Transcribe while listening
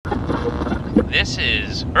This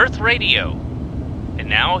is Earth Radio. And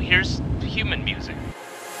now here's human music.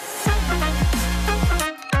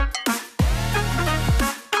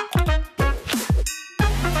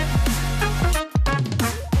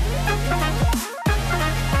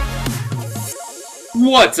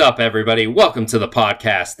 What's up, everybody? Welcome to the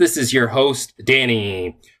podcast. This is your host,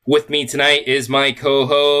 Danny. With me tonight is my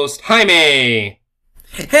co-host, Jaime.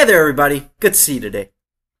 Hey there, everybody. Good to see you today.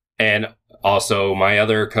 And also my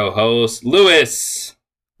other co-host, Lewis.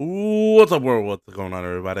 What's up, world? What's going on,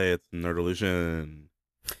 everybody? It's Nerdalution.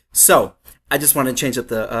 So, I just want to change up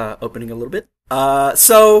the opening a little bit.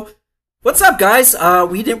 So, what's up, guys?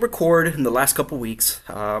 We didn't record in the last couple weeks.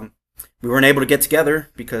 We weren't able to get together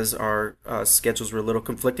because our schedules were a little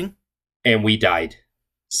conflicting. And we died.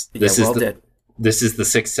 This is the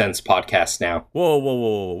Sixth Sense podcast now.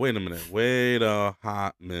 Whoa. Wait a minute. Wait a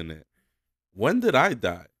hot minute. When did I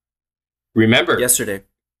die? Remember, yesterday.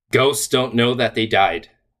 Ghosts don't know that they died.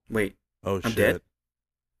 Wait. Oh, I'm shit. dead?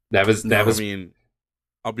 That was. I mean,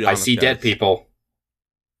 I'll be honest, I see guys. dead people.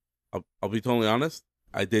 I'll be totally honest.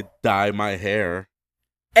 I did dye my hair.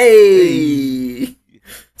 Hey!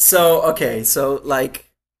 So,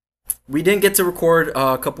 we didn't get to record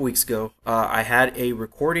a couple weeks ago. I had a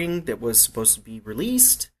recording that was supposed to be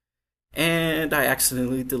released, and I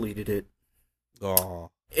accidentally deleted it.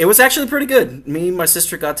 Oh. It was actually pretty good. Me and my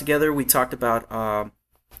sister got together. We talked about,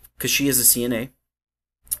 because she is a CNA,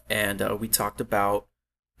 and we talked about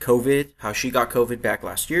COVID, how she got COVID back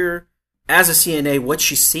last year. As a CNA, what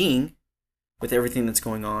she's seeing with everything that's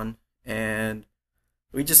going on, and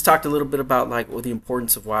we just talked a little bit about the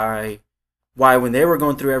importance of why when they were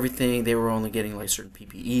going through everything, they were only getting certain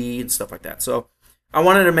PPE and stuff like that. So I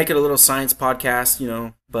wanted to make it a little science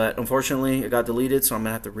podcast, but unfortunately it got deleted, so I'm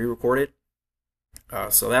gonna have to re-record it.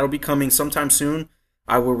 So that'll be coming sometime soon.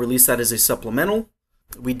 I will release that as a supplemental.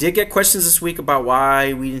 We did get questions this week about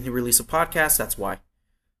why we didn't release a podcast. That's why.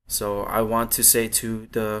 So I want to say to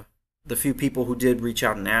the few people who did reach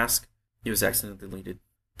out and ask, it was accidentally deleted.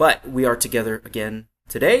 But we are together again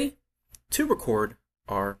today to record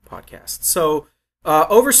our podcast. So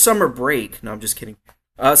over summer break, no, I'm just kidding.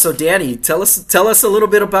 So Danny, tell us a little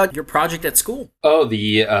bit about your project at school. Oh,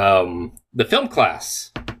 the film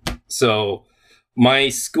class. So my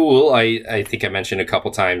school, I think I mentioned a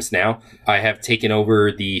couple times now, I have taken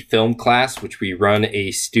over the film class, which we run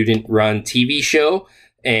a student-run TV show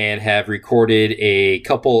and have recorded a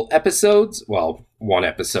couple episodes. Well, one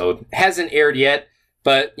episode hasn't aired yet.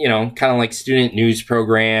 But, kind of like student news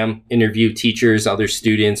program, interview teachers, other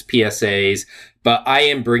students, PSAs. But I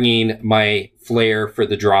am bringing my flair for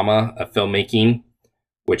the drama of filmmaking,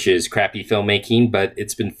 which is crappy filmmaking, but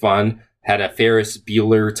it's been fun. Had a Ferris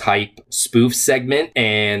Bueller type spoof segment.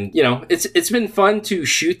 And, it's been fun to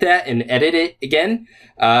shoot that and edit it again.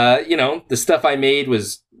 The stuff I made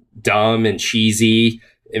was dumb and cheesy.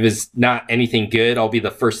 It was not anything good. I'll be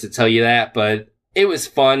the first to tell you that. But it was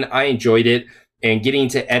fun. I enjoyed it. And getting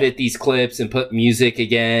to edit these clips and put music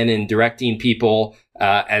again and directing people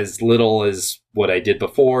as little as what I did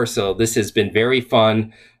before. So this has been very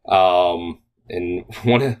fun. And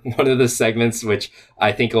one of the segments, which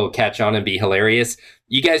I think will catch on and be hilarious.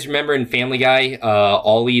 You guys remember in Family Guy,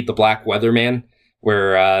 Ollie, the black weatherman,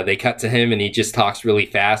 where they cut to him and he just talks really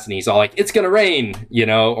fast and he's all like, "It's going to rain,"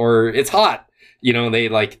 or "It's hot."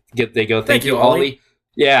 They go, "Thank you, Ollie."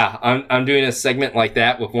 Yeah, I'm doing a segment like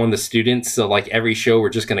that with one of the students. So every show, we're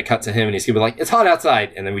just going to cut to him and he's going to be like, "It's hot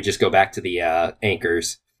outside." And then we just go back to the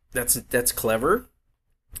anchors. That's clever.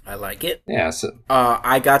 I like it. Yeah. So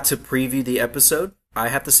I got to preview the episode. I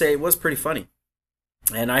have to say it was pretty funny.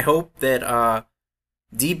 And I hope that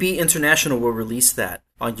DB International will release that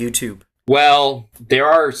on YouTube. Well, there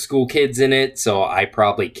are school kids in it, so I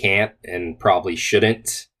probably can't and probably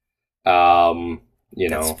shouldn't.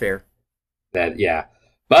 That's fair. Yeah.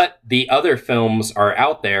 But the other films are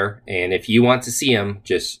out there, and if you want to see them,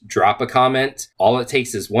 just drop a comment. All it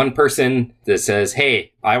takes is one person that says,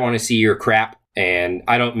 "Hey, I want to see your crap." And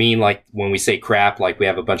I don't mean when we say crap, we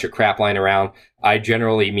have a bunch of crap lying around. I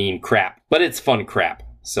generally mean crap, but it's fun crap.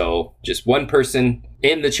 So just one person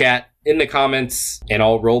in the chat, in the comments, and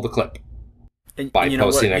I'll roll the clip by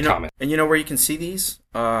posting a comment. And where you can see these?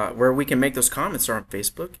 Where we can make those comments are on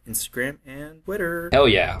Facebook, Instagram, and Twitter. Hell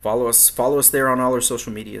yeah. Follow us there on all our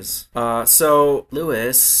social medias. So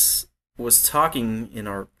Lewis was talking in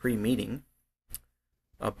our pre-meeting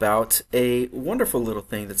about a wonderful little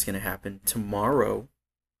thing that's going to happen tomorrow,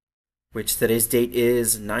 which today's date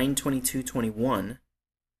is 9/22/21.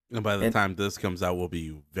 And by the time this comes out, we'll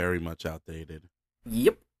be very much outdated.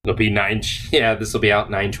 Yep. It'll be 9. Yeah, this will be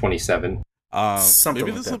out 9/27. Something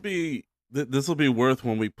Maybe like this will be worth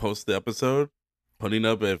when we post the episode. putting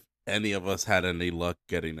up if any of us had any luck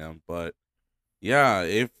getting them. But yeah,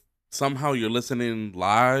 if somehow you're listening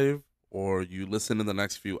live or you listen in the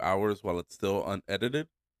next few hours while it's still unedited,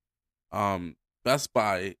 Best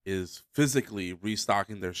Buy is physically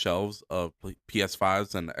restocking their shelves of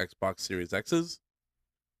PS5s and Xbox Series X's.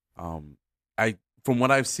 From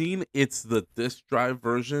what I've seen, it's the disc drive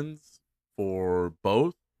versions for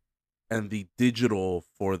both and the digital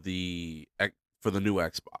for the new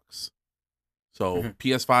Xbox. So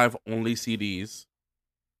PS5 only CDs,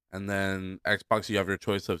 and then Xbox you have your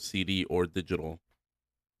choice of CD or digital.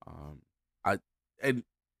 And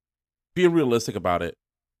being realistic about it,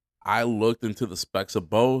 I looked into the specs of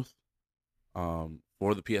both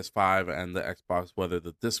for the PS5 and the Xbox, whether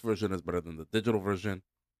the disc version is better than the digital version.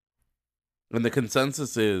 And the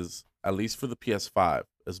consensus is, at least for the PS5,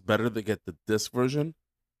 it's better to get the disc version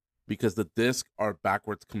because the discs are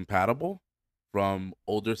backwards compatible from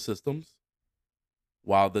older systems.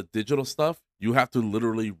 While the digital stuff, you have to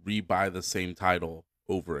literally rebuy the same title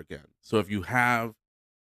over again. So if you have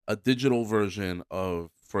a digital version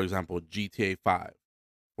of, for example, GTA 5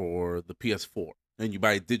 for the PS4, and you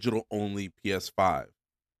buy a digital only PS5,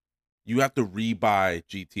 you have to rebuy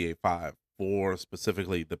GTA 5 for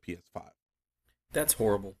specifically the PS5. That's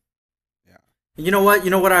horrible. Yeah. You know what? You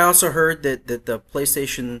know what? I also heard that the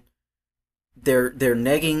PlayStation, they're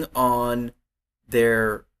negging on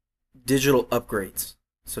their digital upgrades.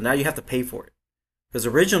 So now you have to pay for it. Because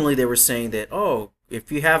originally they were saying that,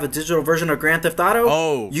 if you have a digital version of Grand Theft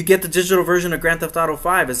Auto, you get the digital version of Grand Theft Auto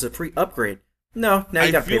 5 as a free upgrade. No, now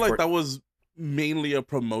you got to pay for it. I feel like that was mainly a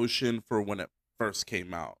promotion for when it first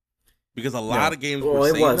came out. Because a lot of games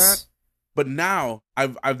were saying that. But now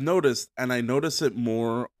I've noticed, and I notice it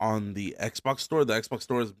more on the Xbox store. The Xbox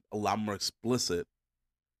store is a lot more explicit,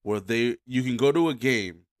 where you can go to a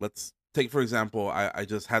game. Let's take, for example, I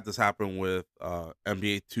just had this happen with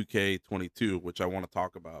NBA 2K22, which I want to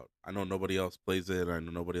talk about. I know nobody else plays it. I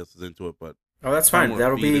know nobody else is into it, but that's fine.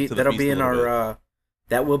 That'll be in our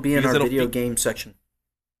video game section.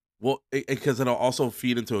 Well, because it'll also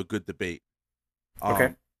feed into a good debate.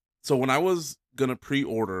 Okay. So when I was gonna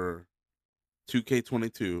pre-order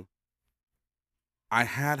 2K22, I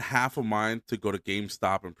had half of mine to go to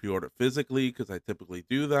GameStop and pre-order it physically because I typically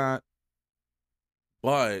do that.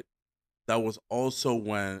 But that was also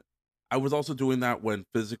when I was also doing that when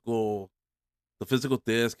the physical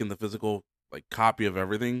disc and the physical copy of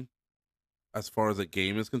everything, as far as a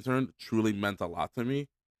game is concerned, truly meant a lot to me.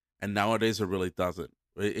 And nowadays it really doesn't.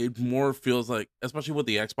 It more feels like, especially with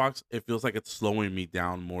the Xbox, it feels like it's slowing me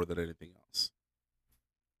down more than anything else.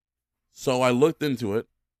 So I looked into it,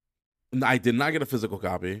 and I did not get a physical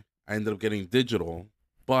copy. I ended up getting digital,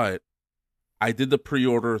 but I did the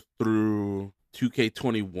pre-order through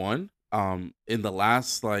 2K21 in the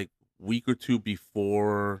last week or two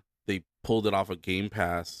before they pulled it off of Game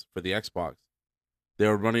Pass for the Xbox. They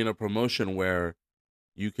were running a promotion where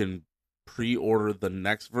you can pre-order the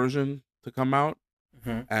next version to come out,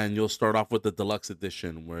 and you'll start off with the deluxe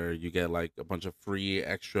edition where you get a bunch of free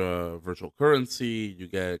extra virtual currency. You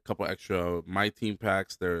get a couple extra My Team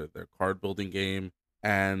packs, their card building game,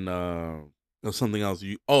 and there's something else.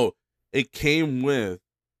 It came with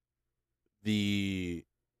the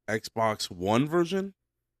Xbox One version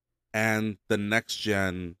and the next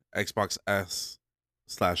gen Xbox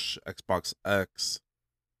S/Xbox X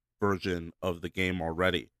version of the game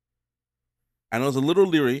already. And I was a little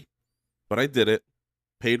leery, but I did it.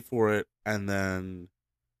 Paid for it, and then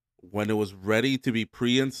when it was ready to be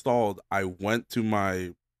pre-installed, I went to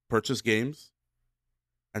my purchase games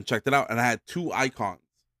and checked it out, and I had two icons.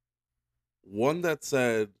 One that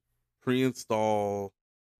said pre-install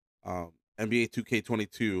NBA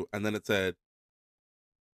 2K22, and then it said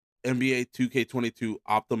NBA 2K22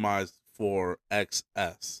 optimized for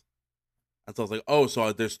XS. And so I was like,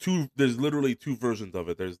 so there's literally two versions of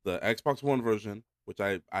it. There's the Xbox One version, which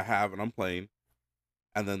I have and I'm playing,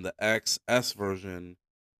 and then the XS version,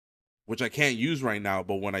 which I can't use right now,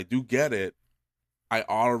 but when I do get it, I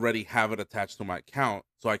already have it attached to my account,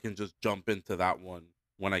 so I can just jump into that one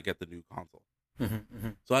when I get the new console.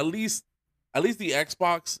 So at least the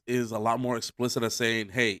Xbox is a lot more explicit as saying,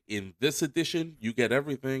 hey, in this edition, you get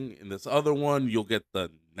everything. In this other one, you'll get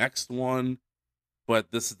the next one.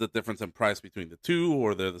 But this is the difference in price between the two,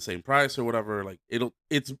 or they're the same price or whatever.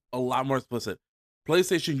 It's a lot more explicit.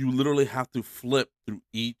 PlayStation, you literally have to flip through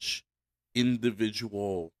each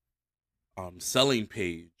individual selling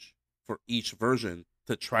page for each version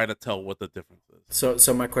to try to tell what the difference is.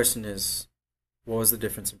 So my question is, what was the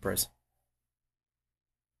difference in price?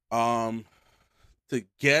 To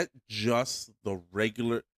get just the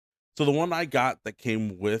regular, So the one I got that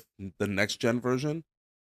came with the next gen version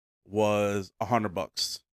was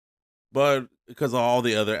 $100, but because of all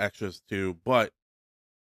the other extras too. But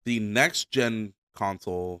the next gen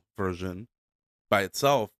console version by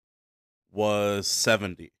itself was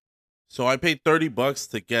 $70. So I paid $30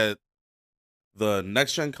 to get the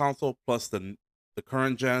next gen console plus the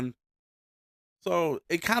current gen. So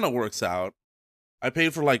it kind of works out. I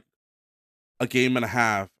paid for like a game and a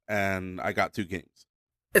half, and I got 2 games.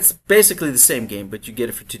 It's basically the same game, but you get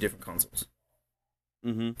it for 2 different consoles.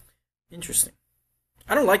 Mm-hmm. Interesting.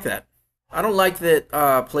 I don't like that. I don't like that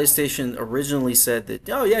PlayStation originally said that,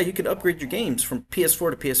 oh yeah, you can upgrade your games from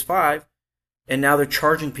PS4 to PS5, and now they're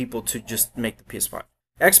charging people to just make the PS5.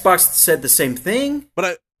 Xbox said the same thing.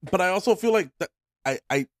 But I also feel like that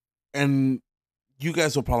I and you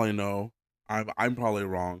guys will probably know, I'm probably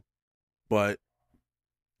wrong, but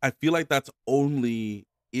I feel like that's only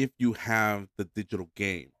if you have the digital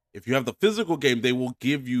game. If you have the physical game, they will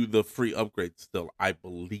give you the free upgrade still, I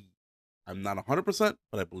believe. I'm not 100%,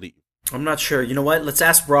 but I believe. I'm not sure. You know what? Let's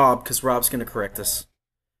ask Rob, because Rob's going to correct us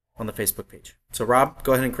on the Facebook page. So Rob,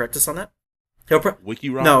 go ahead and correct us on that. Wiki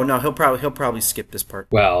Rob? No, he'll probably skip this part.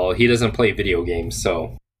 Well, he doesn't play video games,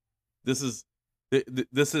 so This is the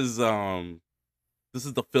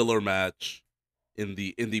filler match in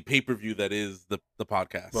the pay-per-view that is the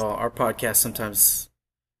podcast. Well, our podcast sometimes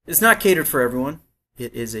is not catered for everyone.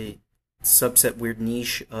 It is a subset, weird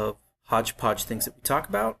niche of hodgepodge things that we talk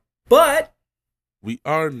about. But we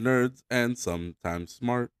are nerds and sometimes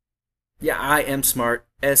smart. Yeah, I am smart.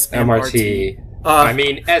 MRT.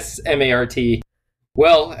 SMART.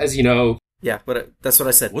 Well, as you know. Yeah, but that's what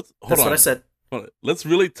I said. What I said. Hold on. Let's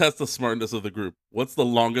really test the smartness of the group. What's the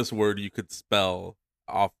longest word you could spell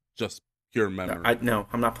off just pure memory? No,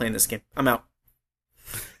 I'm not playing this game. I'm out.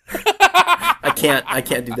 I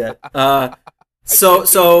can't do that.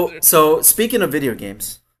 So speaking of video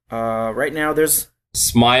games, right now there's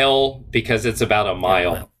Smile because it's about a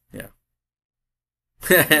mile. Yeah.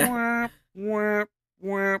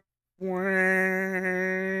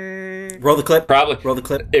 Roll the clip. Probably roll the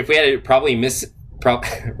clip. If we had to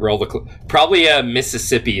roll the clip. Probably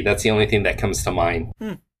Mississippi. That's the only thing that comes to mind.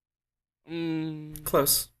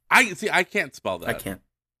 Close. I can't spell that. I can't.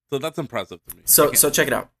 So that's impressive to me. So check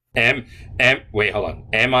it out. Wait, hold on.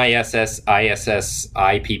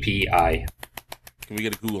 MISSISSIPPI. Can we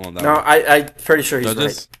get a Google on that? No, I'm pretty sure he's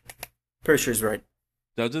Judges? right. Pretty sure he's right.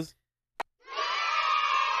 Judges?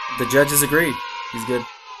 The judges agreed. He's good.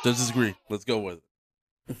 Judges agree. Let's go with it.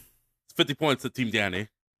 It's 50 points to Team Danny.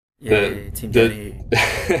 Yay, Team Danny.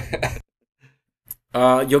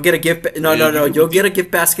 You'll get a gift. No. You'll get a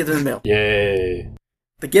gift basket in the mail. Yay.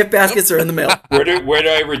 The gift baskets are in the mail. Where do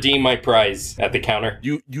I redeem my prize? At the counter?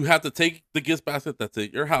 You have to take the gift basket that's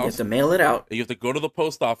at your house. You have to mail it out. And you have to go to the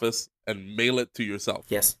post office and mail it to yourself.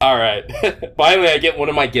 Yes. All right. Finally, I get one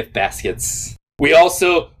of my gift baskets. We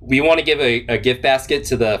want to give a gift basket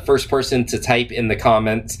to the first person to type in the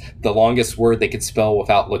comments the longest word they could spell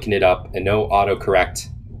without looking it up, and no autocorrect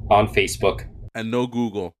on Facebook. And no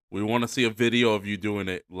Google. We want to see a video of you doing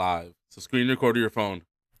it live. So screen record your phone.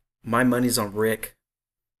 My money's on Rick.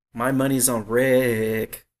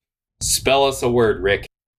 Spell us a word, Rick.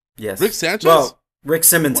 Yes. Rick Sanchez? Well, Rick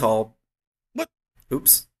Simmental. What?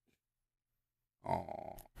 Oops.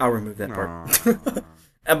 Oh. I'll remove that part.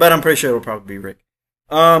 But I'm pretty sure it'll probably be Rick.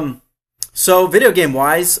 So video game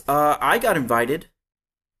wise, I got invited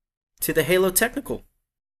to the Halo Technical.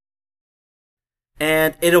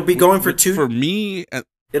 And it'll be going for two. For me,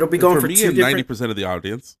 it'll be going for me two and different. 90% of the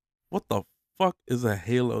audience. What the fuck is a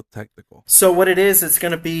Halo Technical? So what it is, it's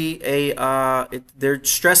going to be they're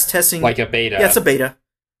stress testing like a beta. Yeah, it's a beta.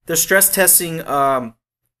 They're stress testing Halo,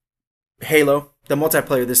 the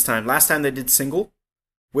multiplayer this time. Last time they did single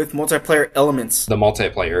with multiplayer elements. The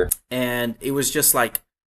multiplayer. And it was just like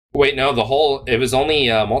wait, no, it was only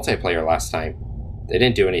multiplayer last time. They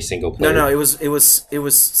didn't do any single player. No, it was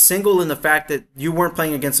single in the fact that you weren't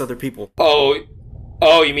playing against other people.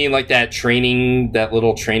 Oh, you mean like that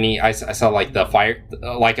little training? I saw like the fire,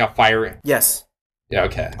 like a fire. Yes. Yeah.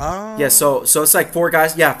 Okay. Yeah. So it's like 4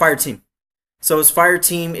 guys. Yeah, fire team. So it's fire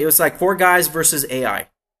team. It was like 4 guys versus AI,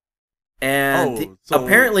 and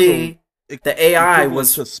apparently the AI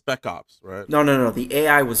was to Spec Ops, right? No. The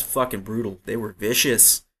AI was fucking brutal. They were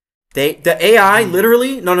vicious. The AI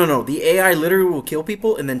literally The AI literally will kill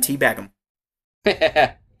people and then teabag them.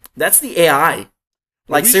 That's the AI.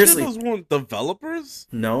 Like seriously, sure those weren't developers?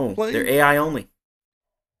 No, playing? they're AI only.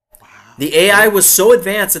 Wow. The AI was so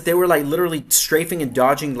advanced that they were like literally strafing and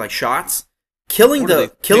dodging like shots, killing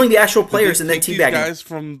the actual players and then teabagging. These guys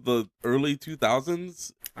from the early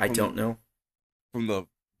 2000s. I don't know. From the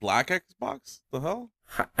Black Xbox? The hell?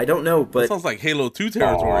 I don't know, That but sounds like Halo 2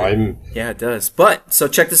 territory. yeah, it does. But so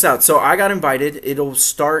check this out. So I got invited. It'll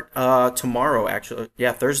start tomorrow, actually.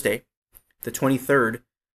 Yeah, Thursday, the 23rd,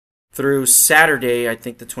 through Saturday, I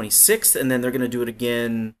think the 26th, and then they're gonna do it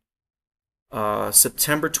again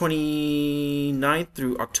September 29th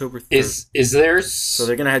through October 3rd. Is there So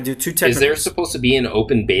they're gonna do 2 technicals. Is there supposed to be an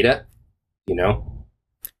open beta? You know?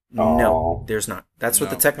 No, there's not. That's what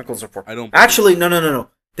No. the technicals are for. I don't Actually, no.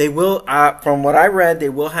 They will, from what I read, they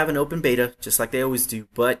will have an open beta, just like they always do,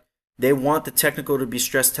 but they want the technical to be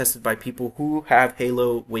stress tested by people who have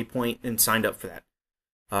Halo Waypoint and signed up for that.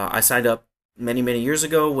 I signed up many, many years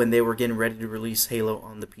ago when they were getting ready to release Halo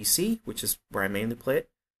on the PC, which is where I mainly play it.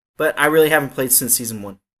 But I really haven't played since Season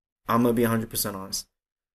 1. I'm going to be 100% honest.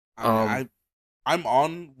 I'm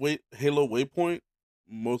on Halo Waypoint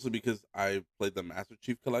mostly because I played the Master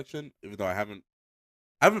Chief Collection, even though I haven't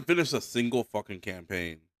finished a single fucking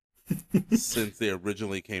campaign since they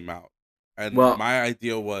originally came out. And my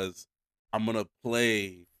idea was I'm gonna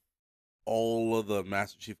play all of the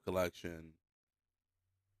Master Chief Collection.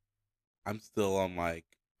 I'm still on like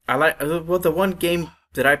the one game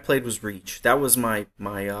that I played was Reach. That was my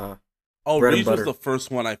bread and Reach was butter. the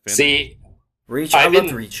first one I finished. See, Reach, I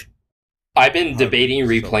loved Reach. I've been debating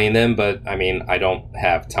replaying them, but I mean, I don't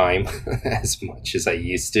have time as much as I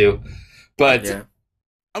used to. But Yeah.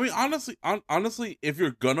 I mean, honestly, if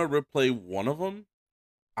you're gonna replay one of them,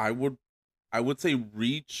 I would say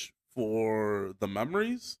Reach for the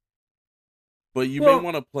memories, but you may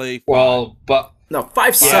want to play 5. but No,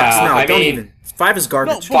 5 sucks now. I Don't mean- even. 5 is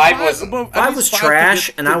garbage. No, Five Five was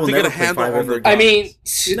trash, and I will never play 5 ever again. I mean,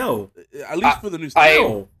 No, At least for the new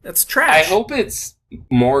no, that's trash. I hope it's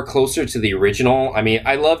more closer to the original. I mean,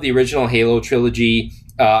 I love the original Halo trilogy.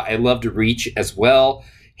 I loved Reach as well.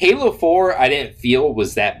 Halo 4, I didn't feel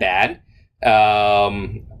was that bad.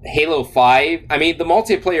 Halo 5, I mean, the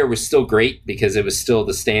multiplayer was still great because it was still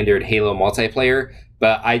the standard Halo multiplayer,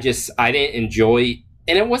 but I didn't enjoy,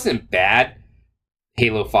 and it wasn't bad,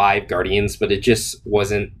 Halo 5 Guardians, but it just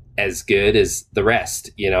wasn't as good as the rest,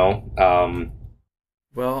 you know?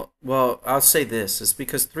 Well, I'll say this. It's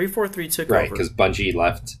because 343 took Right, over. because Bungie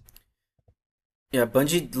left. Yeah,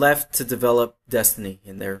 Bungie left to develop Destiny,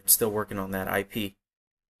 and they're still working on that IP.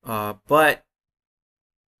 But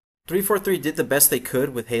 343 did the best they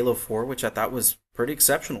could with Halo 4, which I thought was pretty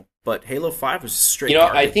exceptional. But Halo 5 was straight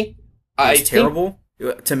garbage. It was terrible.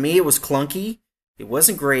 To me, it was clunky. It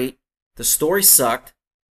wasn't great. The story sucked.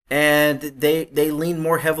 And they leaned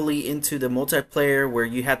more heavily into the multiplayer where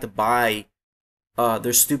you had to buy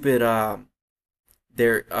their stupid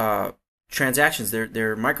transactions,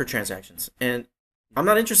 their microtransactions. And I'm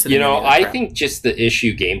not interested in any of that I crap. think just the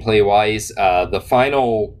issue gameplay wise, the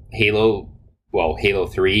final Halo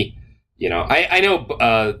 3, I know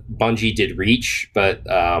Bungie did Reach, but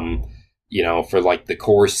for like the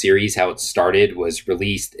core series, how it started was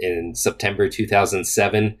released in September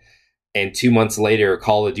 2007, and 2 months later,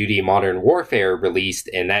 Call of Duty Modern Warfare released,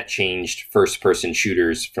 and that changed first-person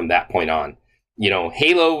shooters from that point on.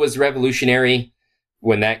 Halo was revolutionary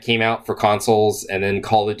when that came out for consoles, and then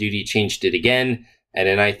Call of Duty changed it again. And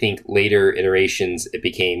then I think later iterations, it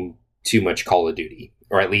became too much Call of Duty,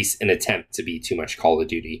 or at least an attempt to be too much Call of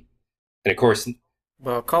Duty. And of course,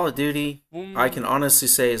 well, Call of Duty, I can honestly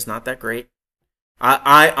say is not that great.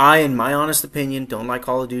 I, in my honest opinion, don't like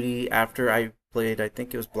Call of Duty after I played, I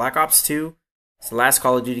think it was Black Ops 2. It's the last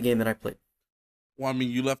Call of Duty game that I played. Well, I mean,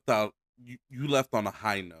 you left on a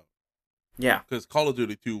high note. Yeah. Because Call of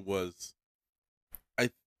Duty 2 was, I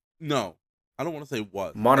don't want to say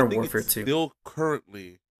was. Modern I think Warfare it's 2. Still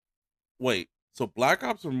currently, wait, so Black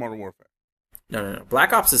Ops or Modern Warfare? No.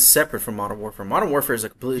 Black Ops is separate from Modern Warfare. Modern Warfare is a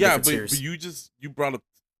completely different series. But you brought up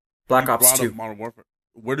Black Ops 2. Modern Warfare.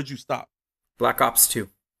 Where did you stop? Black Ops 2.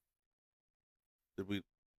 Did we?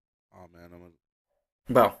 Oh man,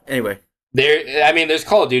 Well, anyway. there's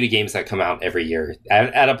Call of Duty games that come out every year.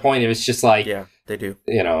 At a point, it was just like, yeah, they do.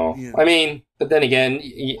 Yeah. I mean, but then again,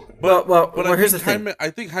 well, here's the thing. I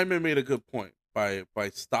think Jaime made a good point by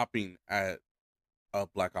stopping at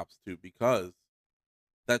Black Ops 2, because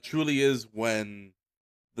that truly is when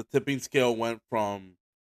the tipping scale went from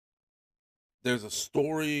there's a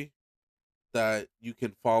story that you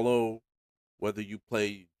can follow whether you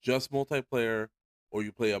play just multiplayer or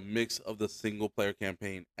you play a mix of the single player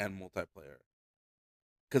campaign and multiplayer.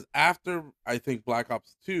 Because after, I think, Black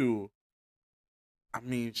Ops 2, I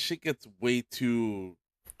mean, shit gets way too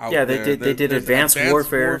out Yeah, there. they did Advanced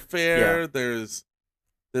Warfare. Yeah. There's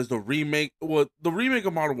the remake. Well, the remake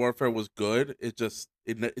of Modern Warfare was good. It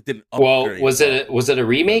didn't. Well, was it a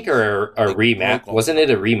remake or a remaster? Wasn't it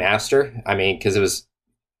a remaster? I mean, because it was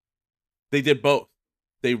They did both.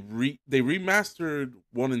 They remastered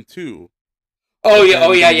 1 and 2. Oh yeah.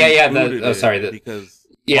 Because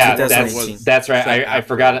yeah, that's that's right. I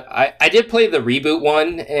forgot. I did play the reboot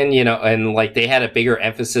one, and and like they had a bigger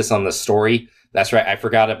emphasis on the story. That's right. I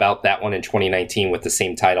forgot about that one in 2019 with the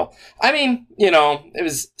same title. I mean, it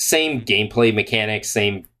was same gameplay mechanics,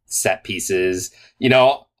 same set pieces.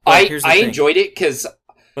 I enjoyed it because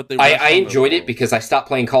I enjoyed it because I stopped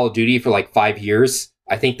playing Call of Duty for like 5 years.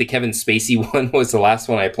 I think the Kevin Spacey one was the last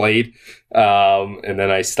one I played, and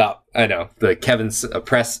then I stopped. I know the Kevin's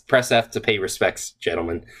press F to pay respects,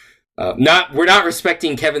 gentlemen. We're not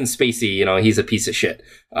respecting Kevin Spacey. He's a piece of shit.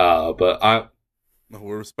 But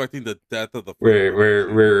we're respecting the death of the.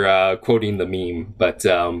 We're quoting the meme, but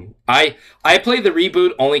I played the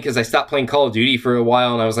reboot only because I stopped playing Call of Duty for a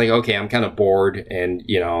while, and I was like, okay, I'm kind of bored, and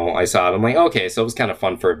I saw it. I'm like, okay, so it was kind of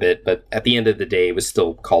fun for a bit, but at the end of the day, it was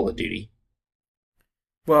still Call of Duty.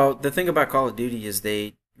 Well, the thing about Call of Duty is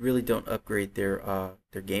they really don't upgrade their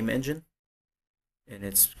game engine, and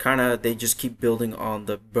it's kind of they just keep building on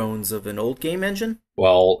the bones of an old game engine.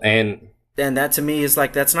 Well, and that to me is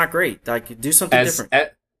like that's not great. Like do something different.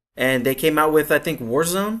 And they came out with I think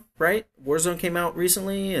Warzone, right? Warzone came out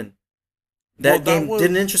recently, and that game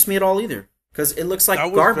didn't interest me at all either because it looks like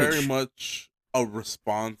garbage. That was very much a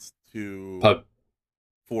response to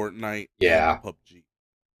Fortnite and PUBG.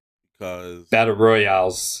 Because Battle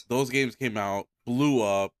Royales. Those games came out, blew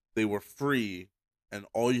up, they were free, and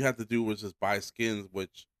all you had to do was just buy skins,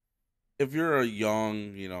 which, if you're a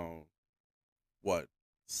young,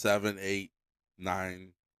 7, 8,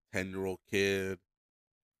 9, 10-year-old kid,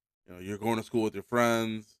 you're going to school with your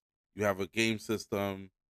friends, you have a game system,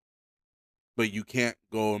 but you can't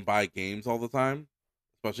go and buy games all the time,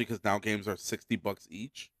 especially because now games are $60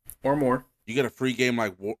 each. Or more. You get a free game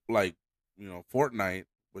like Fortnite,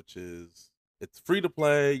 which is it's free to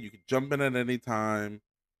play. You can jump in at any time,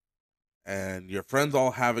 and your friends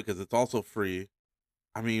all have it because it's also free.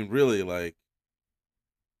 I mean, really, like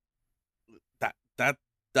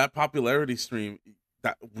that popularity stream.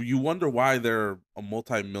 That you wonder why they're a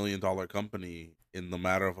multi-million-dollar company in the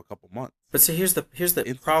matter of a couple months. But see, here's the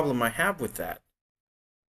problem I have with that.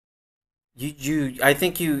 I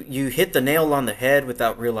think you hit the nail on the head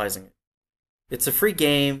without realizing it. It's a free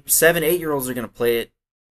game. 7, 8-year-olds are gonna play it.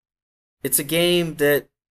 It's a game that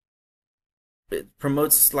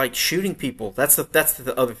promotes like shooting people. That's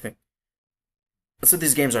the other thing. That's what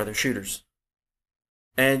these games are. They're shooters.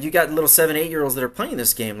 And you got little 7, 8-year-olds that are playing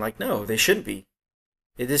this game. Like, no, they shouldn't be.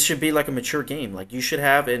 This should be like a mature game. Like, you should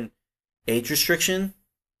have an age restriction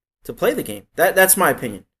to play the game. That's my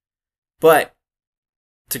opinion. But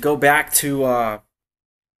to go back to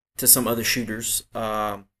some other shooters,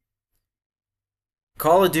 Call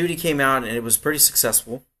of Duty came out and it was pretty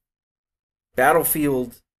successful.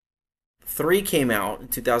 Battlefield 3 came out in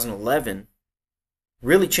 2011,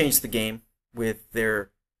 really changed the game with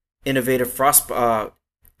their innovative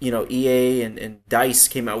EA and DICE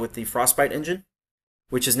came out with the Frostbite engine,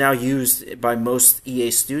 which is now used by most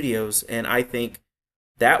EA studios, and I think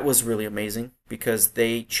that was really amazing because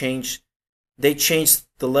they changed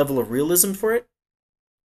the level of realism for it.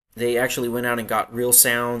 They actually went out and got real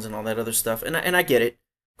sounds and all that other stuff, and I get it.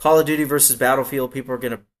 Call of Duty versus Battlefield, people are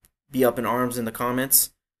going to be up in arms in the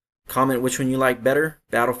comments. Comment which one you like better,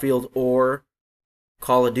 Battlefield or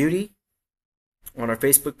Call of Duty, on our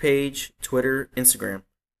Facebook page, Twitter, Instagram.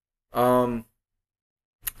 I'm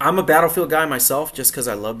a Battlefield guy myself just because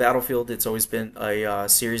I love Battlefield. It's always been a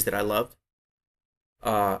series that I loved.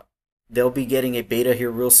 They'll be getting a beta here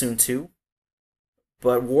real soon too.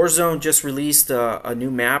 But Warzone just released a new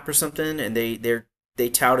map or something, and they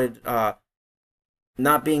touted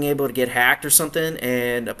not being able to get hacked or something,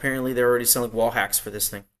 and apparently they're already selling wall hacks for this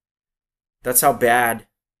thing. That's how bad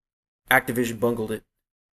Activision bungled it.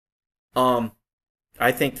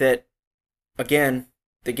 I think that, again,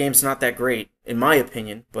 the game's not that great, in my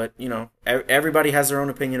opinion, but, everybody has their own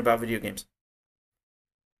opinion about video games.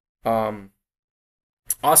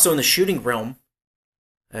 Also, in the shooting realm,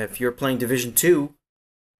 if you're playing Division 2,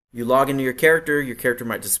 you log into your character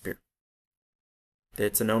might disappear.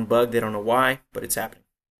 It's a known bug, they don't know why, but it's happening.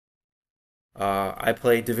 I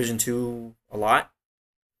play Division 2 a lot,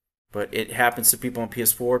 but it happens to people on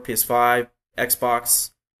PS4, PS5,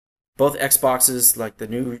 Xbox, both Xboxes, like the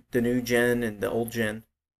new gen and the old gen.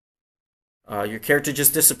 Your character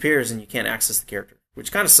just disappears and you can't access the character,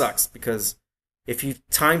 which kind of sucks because if you've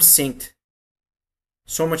time synced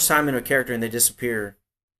so much time into a character and they disappear,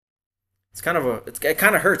 it kind of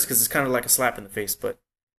hurts because it's kind of like a slap in the face. But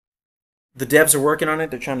the devs are working on it;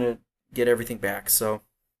 they're trying to get everything back. So,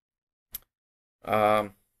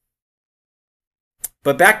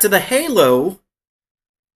 But back to the Halo.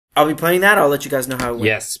 I'll be playing that. I'll let you guys know how it went.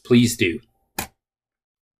 Yes, please do.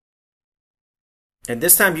 And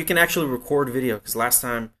this time you can actually record video, because last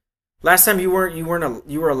time you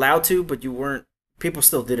were allowed to, but you weren't. People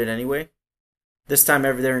still did it anyway. This time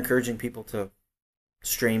they're encouraging people to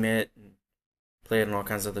stream it and play it and all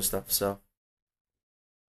kinds of other stuff. So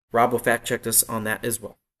Rob will fact check us on that as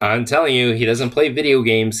well. I'm telling you, he doesn't play video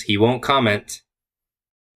games. He won't comment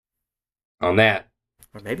on that.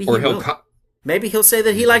 Or maybe he will. Maybe he'll say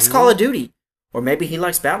that he likes Call of Duty. Or maybe he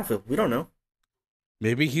likes Battlefield. We don't know.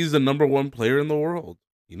 Maybe he's the number one player in the world.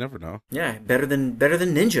 You never know. Yeah, better than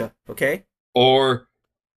Ninja, okay? Or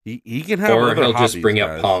he can have or other he'll hobbies, just bring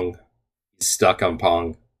guys. up Pong. He's stuck on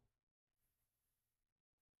Pong.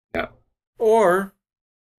 Yeah. Or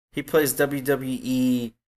he plays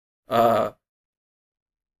WWE. I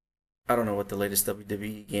don't know what the latest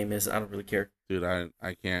WWE game is. I don't really care. Dude, I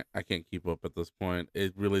can't keep up at this point.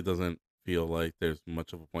 It really doesn't feel like there's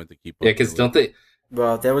much of a point to keep up. Yeah, because don't they...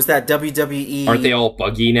 Well, there was that WWE... Aren't they all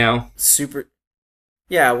buggy now? Super...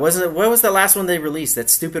 Yeah, what was the last one they released? That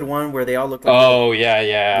stupid one where they all look like...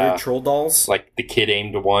 yeah. Weird troll dolls? Like the kid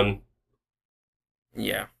aimed one.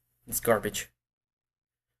 Yeah, it's garbage.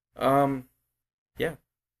 Yeah.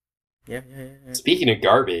 Speaking of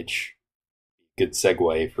garbage, good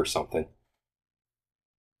segue for something.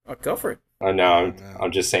 Oh, go for it. No,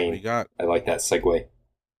 I'm just saying. What you got? I like that segue,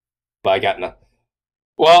 but I got nothing.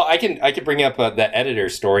 Well, I can bring up the editor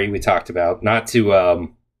story we talked about. Not to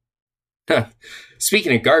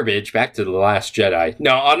Speaking of garbage, back to The Last Jedi.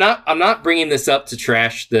 No, I'm not bringing this up to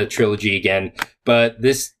trash the trilogy again, but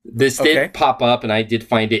this did pop up, and I did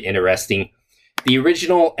find it interesting. The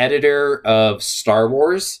original editor of Star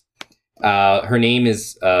Wars, her name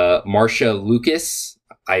is Marcia Lucas.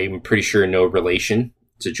 I'm pretty sure no relation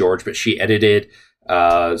to George, but she edited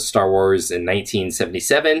Star Wars in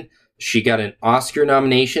 1977. She got an Oscar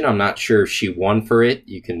nomination. I'm not sure if she won for it.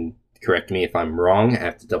 You can correct me if I'm wrong. I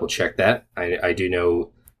have to double check that. I do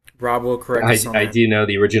know. Rob will correct us on I that. do know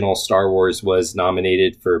the original Star Wars was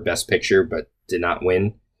nominated for Best Picture, but did not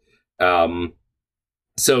win.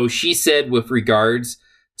 So she said, with regards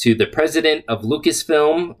to the president of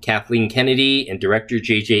Lucasfilm, Kathleen Kennedy, and director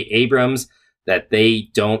J.J. Abrams, that they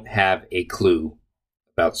don't have a clue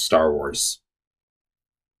about Star Wars.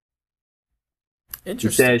 She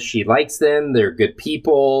Interesting. says she likes them. They're good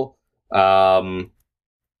people.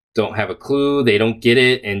 Don't have a clue. They don't get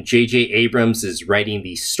it. And J.J. Abrams is writing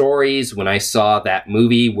these stories. When I saw that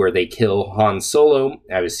movie where they kill Han Solo,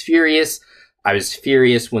 I was furious. I was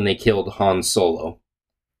furious when they killed Han Solo.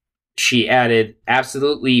 She added,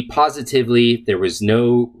 absolutely, positively, there was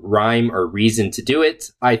no rhyme or reason to do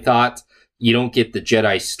it. I thought, you don't get the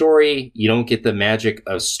Jedi story. You don't get the magic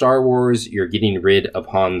of Star Wars. You're getting rid of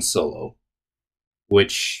Han Solo.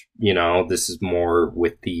 Which, this is more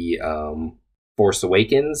with the Force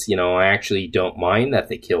Awakens. I actually don't mind that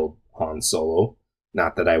they killed Han Solo.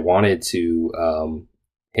 Not that I wanted to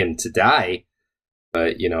him to die,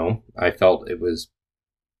 but, I felt it was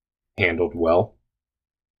handled well.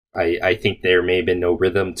 I think there may have been no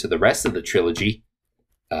rhythm to the rest of the trilogy,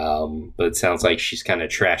 but it sounds like she's kind of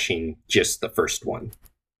trashing just the first one.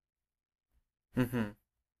 Mm-hmm.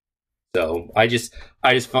 So I just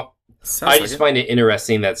find it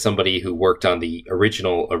interesting that somebody who worked on the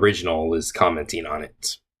original is commenting on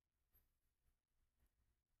it.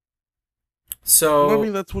 So Well, I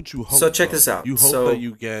mean, that's what you hope. So check though. this out. You hope So- that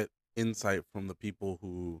you get insight from the people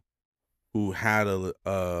who had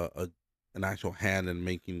an actual hand in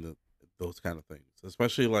making those kind of things,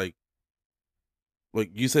 especially like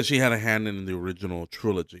you said, she had a hand in the original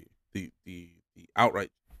trilogy, the outright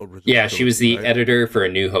original. Yeah, she was the trilogy, right? editor for A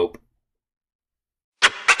New Hope.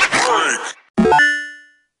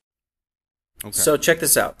 Okay. So check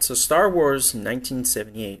this out. So Star Wars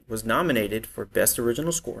 1978 was nominated for Best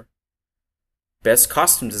Original Score, Best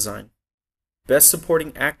Costume Design, Best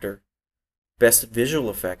Supporting Actor, Best Visual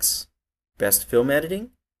Effects, Best Film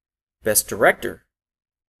Editing, Best Director,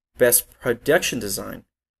 Best Production Design,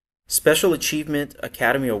 Special Achievement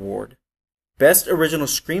Academy Award, Best Original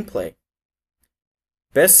Screenplay,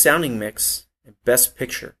 Best Sounding Mix, and Best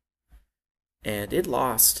Picture. And it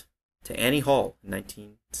lost to Annie Hall in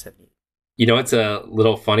 1978. It's a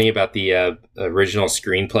little funny about the original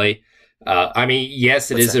screenplay. Yes,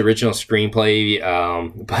 it What's is that? original screenplay,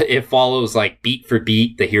 but it follows like beat for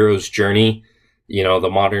beat the hero's journey. The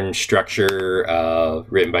modern structure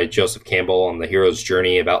written by Joseph Campbell on the hero's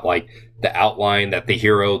journey about like the outline that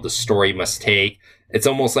the story must take. It's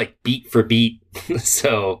almost like beat for beat.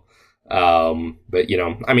 So, but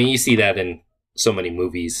you see that in so many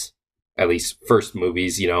movies, at least first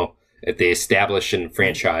movies. if they establish a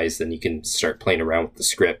franchise, then you can start playing around with the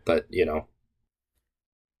script. But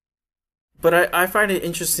But I find it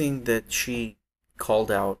interesting that she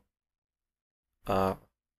called out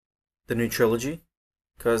the new trilogy,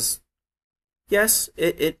 because yes,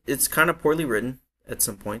 it's kind of poorly written at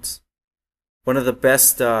some points. One of the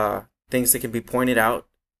best things that can be pointed out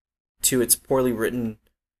to its poorly written,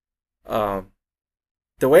 the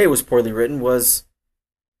way it was poorly written was,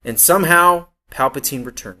 and somehow Palpatine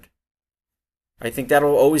returned. I think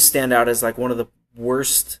that'll always stand out as like one of the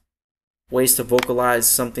worst ways to vocalize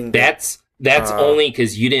something. That's only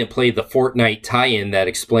because you didn't play the Fortnite tie-in that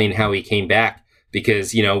explained how he came back.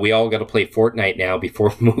 Because, we all got to play Fortnite now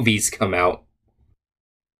before movies come out.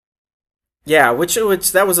 Yeah, which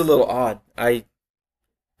that was a little odd. I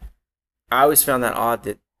always found that odd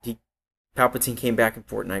that Palpatine came back in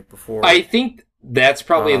Fortnite before. I think that's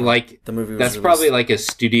probably the movie was that's released. probably like a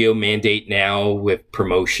studio mandate now with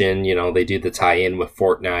promotion. They do the tie-in with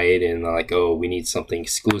Fortnite, and they're like, oh, we need something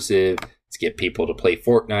exclusive to get people to play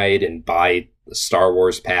Fortnite and buy the Star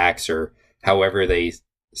Wars packs or however they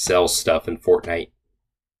sell stuff in Fortnite.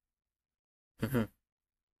 Mm-hmm.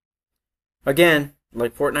 Again,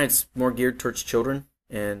 like Fortnite's more geared towards children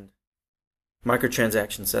and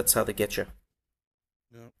microtransactions. That's how they get you.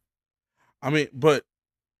 Yeah. I mean, but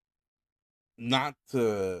not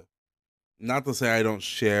to say I don't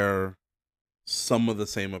share some of the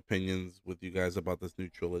same opinions with you guys about this new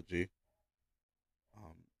trilogy.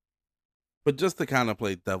 But just to kind of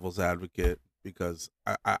play devil's advocate, because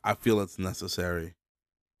I feel it's necessary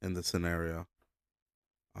in the scenario.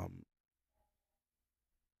 Do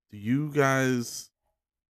you guys...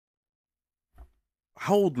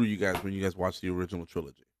 How old were you guys when you guys watched the original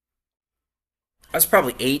trilogy? I was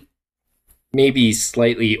probably 8. Maybe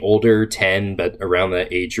slightly older, 10, but around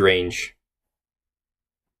that age range.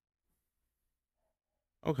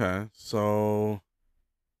 Okay, so...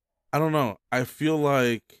 I don't know. I feel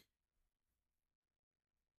like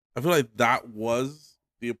that was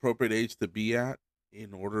the appropriate age to be at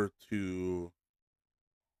in order to...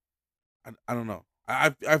 I don't know.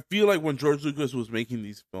 I feel like when George Lucas was making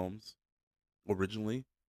these films originally,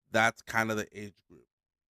 that's kind of the age group.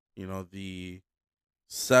 The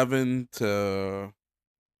 7 to...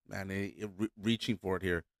 reaching for it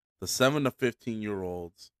here. The 7 to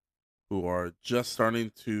 15-year-olds who are just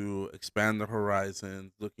starting to expand their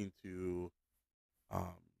horizons, looking to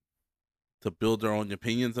build their own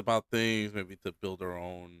opinions about things, maybe to build their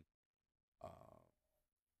own,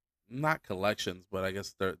 not collections, but I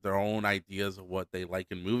guess their own ideas of what they like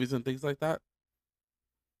in movies and things like that.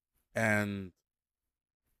 And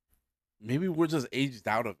maybe we're just aged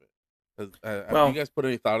out of it. Have you guys put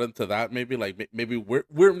any thought into that? Maybe maybe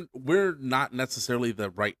we're not necessarily the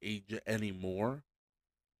right age anymore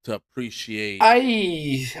to appreciate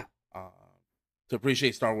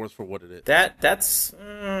Star Wars for what it is. That's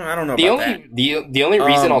I don't know about that. The only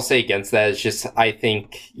reason I'll say against that is just I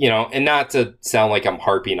think, and not to sound like I'm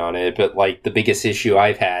harping on it, but like the biggest issue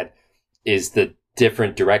I've had is the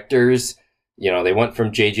different directors. They went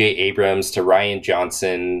from J.J. Abrams to Rian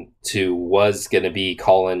Johnson to was going to be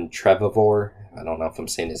Colin Trevorrow. I don't know if I'm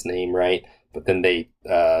saying his name right, but then they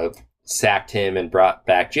sacked him and brought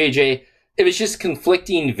back J.J. It was just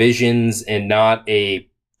conflicting visions and not a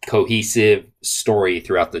cohesive story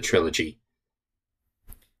throughout the trilogy.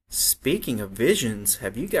 Speaking of visions,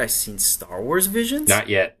 have you guys seen Star Wars Visions? Not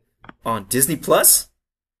yet. On Disney Plus?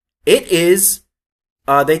 It is.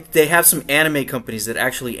 They have some anime companies that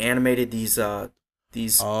actually animated these. Oh,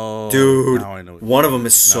 dude, now I know one of them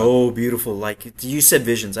is so beautiful. Like you said,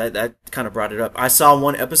 Visions. I kind of brought it up. I saw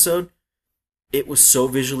one episode. It was so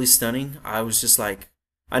visually stunning. I was just like,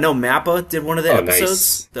 I know Mappa did one of the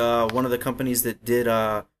episodes. Nice. One of the companies that did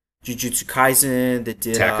Jujutsu Kaisen, that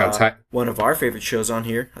did one of our favorite shows on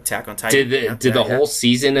here, Attack on Titan. Did the whole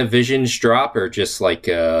season of Visions drop, or just like?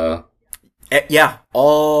 Yeah,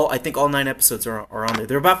 I think all 9 episodes are on there.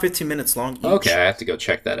 They're about 15 minutes long each. Okay, I have to go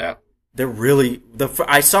check that out. They're really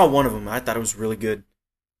I saw one of them. I thought it was really good.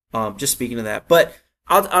 Just speaking of that, but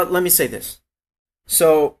let me say this.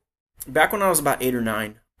 So back when I was about 8 or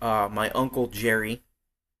 9, my uncle Jerry,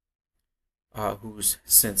 who's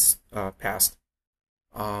since passed,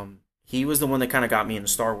 he was the one that kind of got me into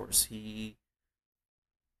Star Wars. He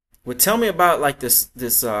would tell me about like this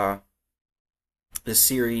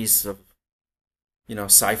series of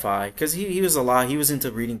sci-fi, because he was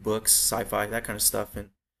into reading books, sci-fi, that kind of stuff, and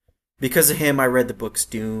because of him I read the books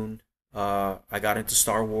Dune. I got into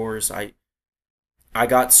Star Wars. I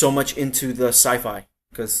got so much into the sci-fi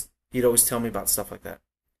because he'd always tell me about stuff like that,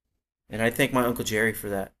 and I thank my Uncle Jerry for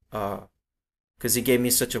that, because he gave me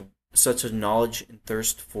such a such a knowledge and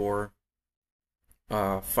thirst for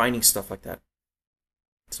finding stuff like that.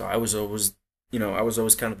 So I was always, I was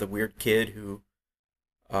always kind of the weird kid who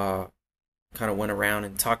kind of went around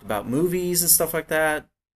and talked about movies and stuff like that.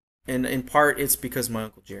 And in part, it's because of my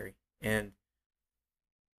Uncle Jerry. And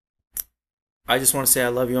I just want to say I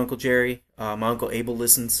love you, Uncle Jerry. My Uncle Abel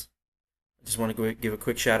listens. I just want to give a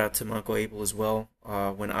quick shout out to my Uncle Abel as well.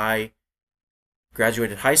 When I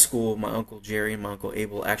graduated high school, my Uncle Jerry and my Uncle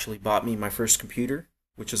Abel actually bought me my first computer,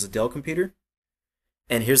 which was a Dell computer.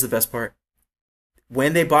 And here's the best part.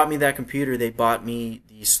 When they bought me that computer, they bought me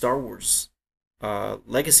the Star Wars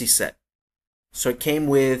Legacy set. So it came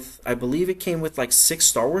with, I believe it came with like 6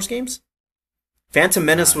 Star Wars games. Phantom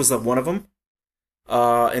Menace was one of them.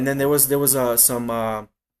 And then there was some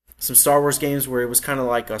Star Wars games where it was kind of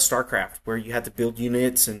like StarCraft, where you had to build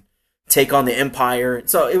units and take on the Empire.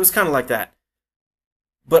 So it was kind of like that.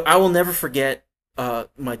 But I will never forget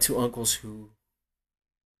my 2 uncles who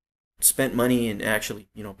spent money and actually,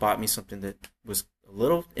 bought me something that was a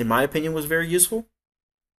little, in my opinion, was very useful.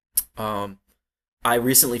 I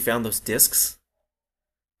recently found those discs,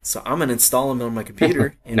 so I'm gonna install them on my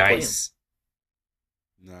computer and nice.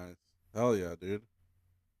 Play them. Nice, hell yeah, dude.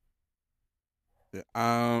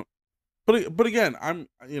 Yeah. But again, I'm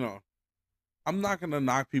not gonna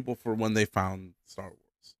knock people for when they found Star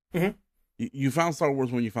Wars. Mm-hmm. You found Star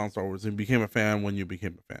Wars when you found Star Wars, and became a fan when you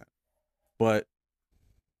became a fan. But,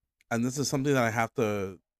 and this is something that I have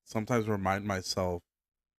to sometimes remind myself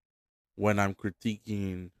when I'm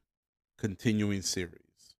critiquing continuing series.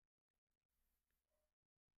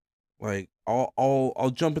 Like,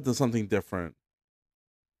 I'll jump into something different.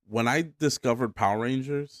 When I discovered Power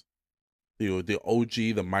Rangers, the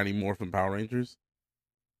OG, the Mighty Morphin Power Rangers,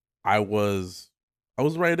 I was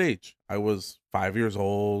the right age. I was 5 years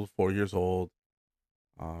old, 4 years old.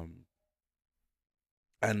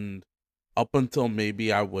 And up until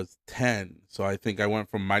maybe I was 10. So I think I went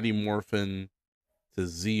from Mighty Morphin to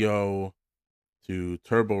Zeo to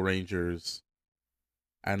Turbo Rangers.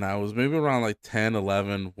 And I was maybe around like 10,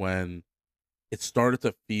 11 when it started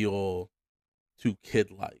to feel too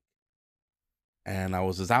kid-like. And I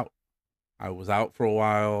was just out. I was out for a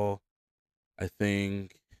while. I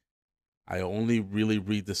think I only really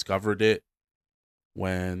rediscovered it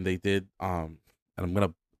when they did and I'm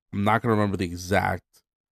not gonna remember the exact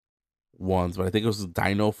ones, but I think it was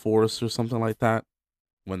Dino Force or something like that,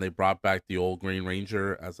 when they brought back the old Green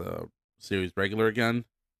Ranger as a series regular again.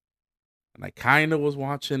 And I kind of was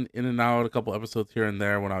watching in and out a couple episodes here and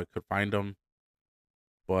there when I could find them,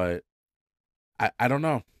 but I don't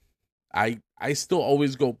know. I still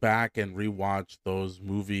always go back and rewatch those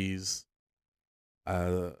movies,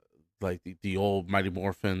 like the old Mighty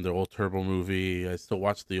Morphin, the old Turbo movie. I still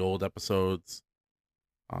watch the old episodes.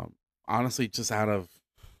 Honestly, just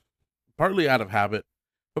partly out of habit,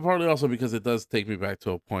 but partly also because it does take me back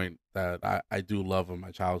to a point that I do love in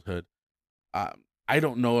my childhood. I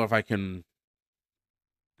don't know if I can,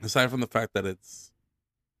 aside from the fact that it's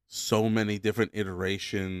so many different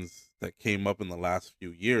iterations that came up in the last few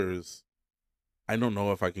years, I don't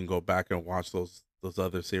know if I can go back and watch those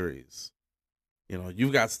other series.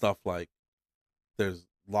 You've got stuff like there's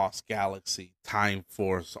Lost Galaxy, Time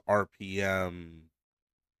Force, RPM.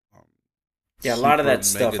 Yeah, a lot of that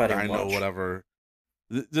Super stuff I didn't Dino, watch. whatever.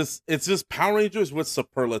 It's just Power Rangers with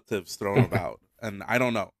superlatives thrown about, and I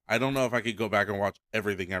don't know. I don't know if I could go back and watch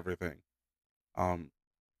everything. And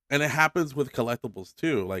it happens with collectibles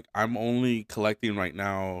too. Like, I'm only collecting right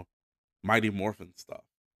now Mighty Morphin stuff,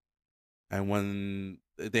 and when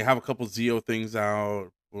they have a couple Zeo things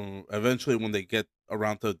out, eventually when they get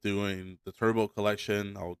around to doing the Turbo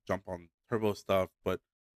collection, I'll jump on Turbo stuff. But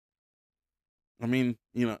I mean,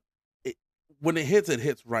 when it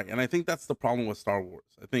hits right. And I think that's the problem with Star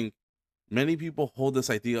Wars. I think many people hold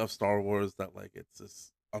this idea of Star Wars that, like, it's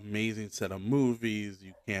this amazing set of movies.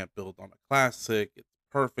 You can't build on a classic. It's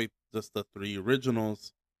perfect, just the 3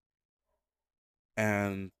 originals.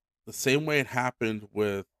 And the same way it happened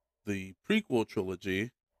with the prequel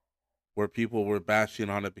trilogy, where people were bashing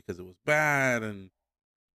on it because it was bad. And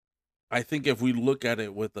I think if we look at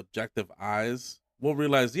it with objective eyes, we'll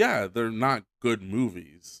realize, yeah, they're not good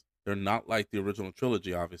movies. They're not like the original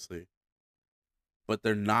trilogy, obviously, but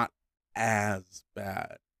they're not as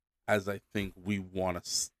bad as I think we want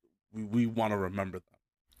to remember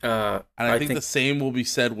them. And I think the same will be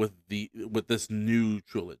said with this new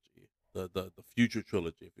trilogy, the future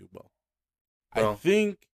trilogy, if you will. Well, I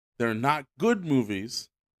think they're not good movies.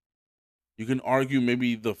 You can argue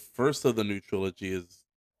maybe the first of the new trilogy is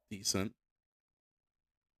decent,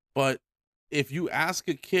 but if you ask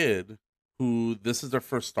a kid who this is their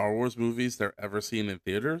first Star Wars movies they're ever seen in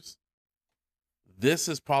theaters, this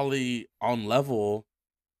is probably on level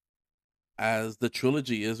as the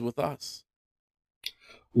trilogy is with us.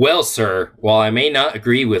 Well, sir, while I may not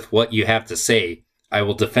agree with what you have to say, I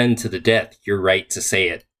will defend to the death your right to say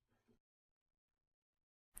it.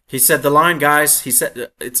 He said the line, guys. He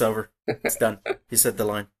said it's over. It's done. He said the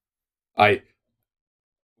line.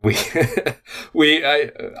 We we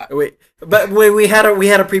had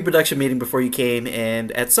a pre-production meeting before you came,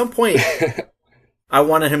 and at some point, I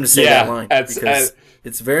wanted him to say that line because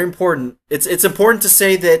it's very important. It's important to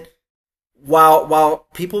say that while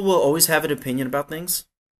people will always have an opinion about things,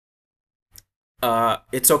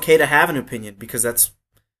 it's okay to have an opinion because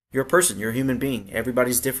you're a person, you're a human being.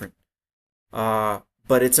 Everybody's different.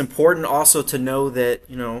 But it's important also to know that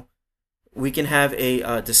we can have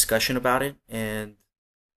a discussion about it and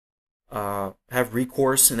have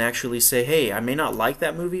recourse and actually say, hey, I may not like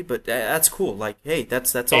that movie, but that's cool. Like, hey,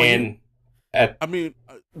 that's all. And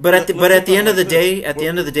but at the end of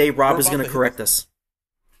the day, Rob is going to correct us.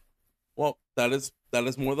 Well, that is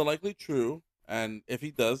more than likely true, and if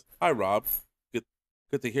he does, hi Rob,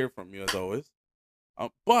 good to hear from you as always.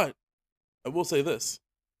 But I will say this: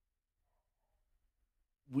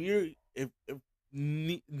 if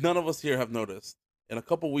none of us here have noticed, in a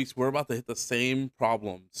couple weeks we're about to hit the same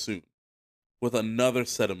problem soon with another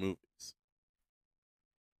set of movies.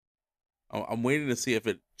 I'm waiting to see if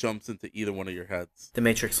it jumps into either one of your heads. The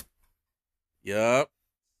Matrix. Yep.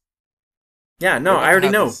 Yeah, no, I already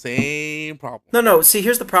know. The same problem. No. See,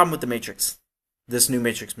 here's the problem with The Matrix. This new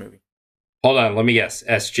Matrix movie. Hold on, let me guess.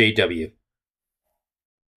 SJW.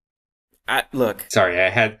 Look. Sorry, I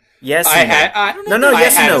had. Yes. I don't know.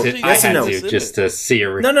 Yes and no. Yes and no. Just to see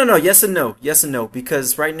a. No. Yes and no. Yes and no.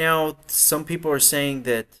 Because right now, some people are saying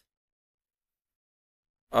that.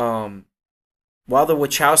 While the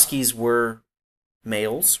Wachowskis were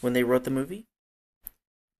males when they wrote the movie,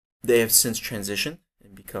 they have since transitioned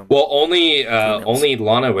and become. Well, only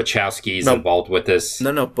Lana Wachowski is involved with this.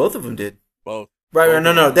 No, both of them did. Both. Right, no.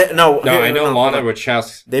 I know Lana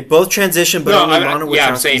Wachowski. They both transitioned, but only Lana Wachowski. Yeah,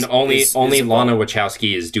 I'm saying only Lana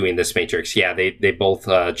Wachowski is doing this Matrix. Yeah, they both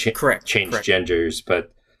changed genders,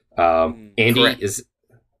 but Andy correct. is.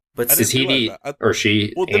 But is he the or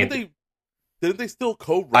she? Well, didn't they still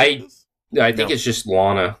co-write this? I think it's just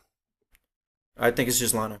Lana. I think it's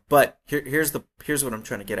just Lana. But here's what I'm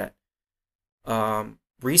trying to get at.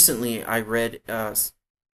 Recently, I read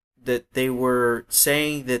that they were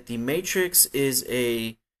saying that the Matrix is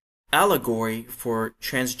a allegory for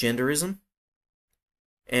transgenderism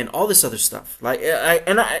and all this other stuff.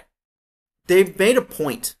 They've made a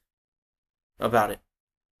point about it,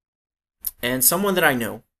 and someone that I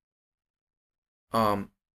know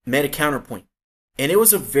made a counterpoint. And it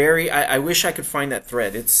was a very. I wish I could find that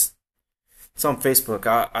thread. It's on Facebook.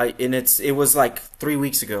 It was like 3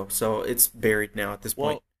 weeks ago, so it's buried now at this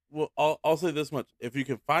point. Well, I'll say this much: if you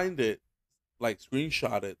can find it, like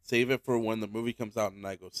screenshot it, save it for when the movie comes out, and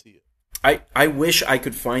I go see it. I wish I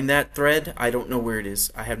could find that thread. I don't know where it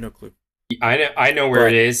is. I have no clue. I know where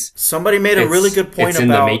it is. Somebody made a really good point about. It's in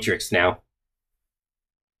the Matrix now.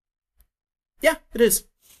 Yeah, it is.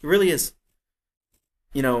 It really is.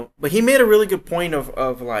 But he made a really good point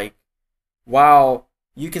of like, while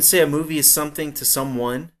you can say a movie is something to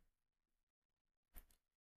someone,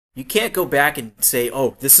 you can't go back and say,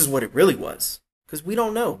 oh, this is what it really was. Because we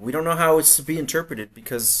don't know. We don't know how it's to be interpreted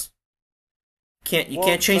because you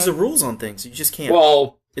can't change the rules on things. You just can't.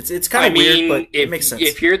 Well, it's kind of weird, but it makes sense.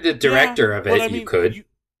 If you're the director of it, you could.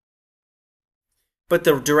 But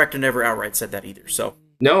the director never outright said that either, so.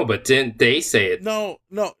 No, but didn't they say it? No,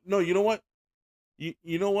 you know what?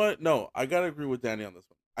 You know what? No, I gotta agree with Danny on this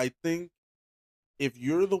one. I think if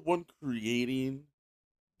you're the one creating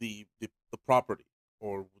the property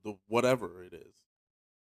or the whatever it is,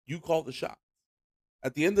 you call the shot.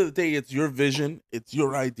 At the end of the day, it's your vision, it's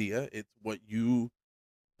your idea, it's what you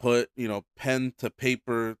put, pen to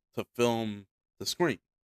paper to film to screen.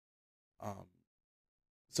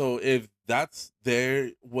 So if that's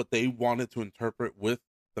what they wanted to interpret with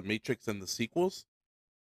the Matrix and the sequels,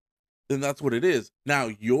 then that's what it is. Now,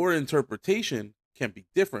 your interpretation can be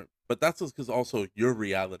different, but that's just because also your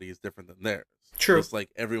reality is different than theirs. True. Just like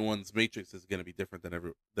everyone's Matrix is going to be different than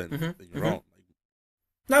your own.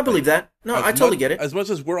 No, I believe that. No, I totally get it. As much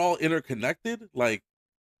as we're all interconnected, like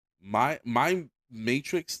my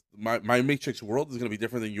Matrix, my Matrix world is going to be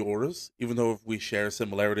different than yours, even though if we share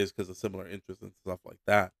similarities because of similar interests and stuff like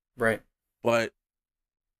that. Right. But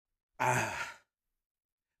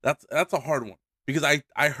that's a hard one. Because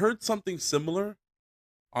I heard something similar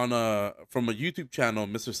on from a YouTube channel,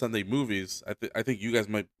 Mr. Sunday Movies. I think you guys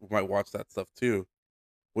might watch that stuff too,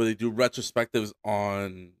 where they do retrospectives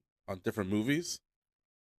on different movies.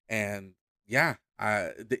 And yeah,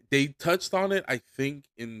 they touched on it, I think,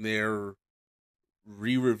 in their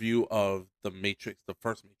re-review of the Matrix, the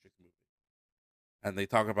first Matrix movie, and they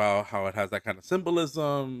talk about how it has that kind of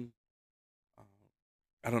symbolism.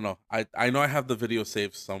 I don't know. I know I have the video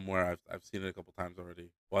saved somewhere. I've seen it a couple times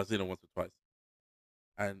already. Well, I've seen it once or twice.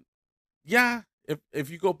 And yeah,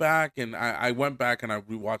 if you go back, and I went back and I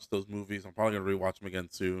rewatched those movies, I'm probably gonna rewatch them again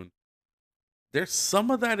soon. There's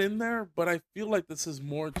some of that in there, but I feel like this is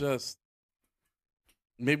more just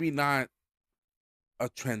maybe not a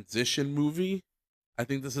transition movie. I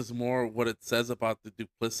think this is more what it says about the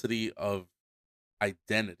duplicity of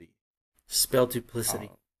identity. Spell duplicity.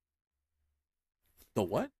 The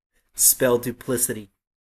what? Spell duplicity.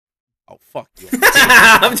 Oh, fuck you.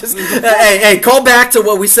 I'm just hey, call back to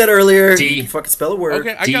what we said earlier. You can fucking spell a word.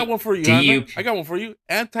 Okay, I got one for you. I got one for you.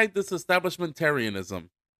 Anti-disestablishmentarianism.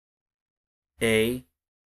 A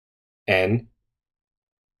N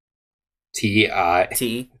T I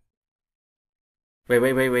T.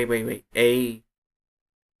 Wait. A.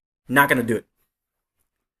 Not gonna do it.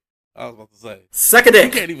 I was about to say. Suck a dick.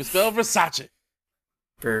 You can't even spell Versace.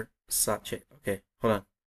 Versace. Okay, hold on.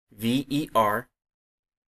 VERSACE?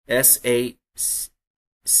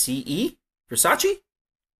 Versace?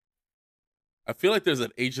 I feel like there's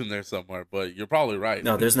an H in there somewhere, but you're probably right.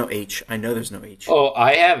 No, there's no H. I know there's no H. Oh,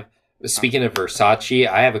 I have. Speaking of Versace,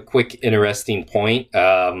 I have a quick, interesting point.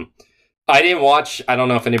 I didn't watch. I don't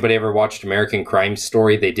know if anybody ever watched American Crime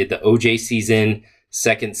Story. They did the OJ season.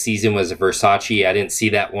 Second season was Versace. I didn't see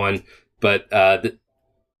that one, but I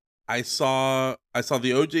saw the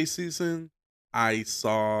OJ season. I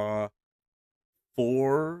saw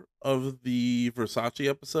 4 of the Versace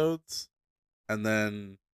episodes, and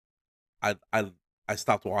then I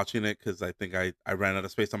stopped watching it because I think I ran out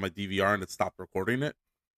of space on my DVR and it stopped recording it.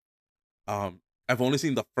 I've only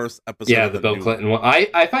seen the first episode. Yeah, the Bill Clinton one.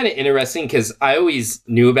 I find it interesting because I always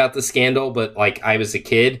knew about the scandal, but like I was a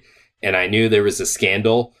kid and I knew there was a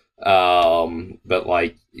scandal. But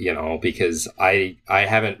like, you know, because I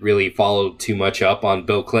haven't really followed too much up on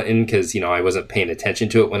Bill Clinton because, you know, I wasn't paying attention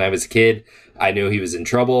to it when I was a kid. I knew he was in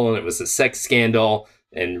trouble and it was a sex scandal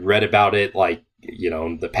and read about it, like, you know,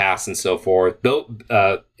 in the past and so forth. Bill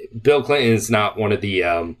Clinton is not one of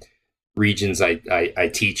the regions I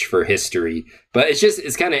teach for history, but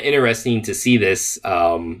it's kind of interesting to see this,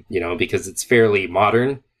 you know, because it's fairly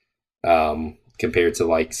modern compared to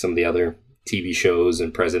like some of the other TV shows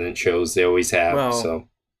and president shows they always have. Well, so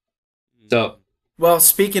well,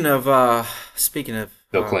 speaking of Bill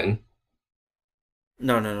Clinton.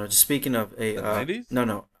 No. Just speaking of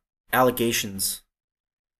allegations.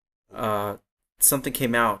 Something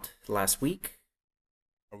came out last week.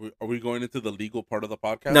 Are we going into the legal part of the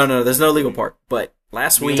podcast? No, there's no legal part. But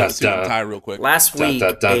last week, real quick. Last week,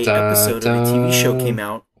 an episode of a TV show came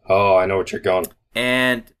out. Oh, I know what you're going.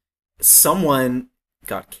 And someone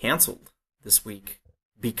got canceled this week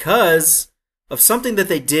because of something that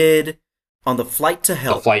they did on the flight to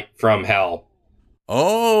hell. The flight from hell.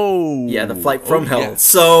 Oh, yeah, the flight from hell. Yes.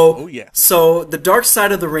 So, so the Dark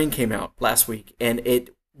Side of the Ring came out last week, and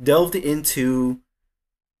it delved into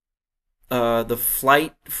the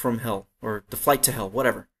flight from hell, or the flight to hell,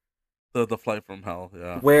 whatever. The flight from hell,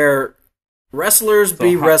 yeah. Where wrestlers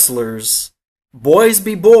be wrestlers, boys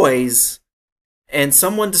be boys, and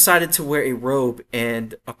someone decided to wear a robe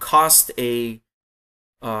and accost a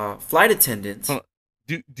flight attendant.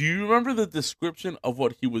 Do you remember the description of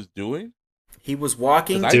what he was doing? He was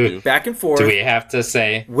walking back and forth. Do we have to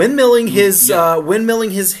say windmilling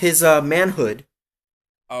his manhood?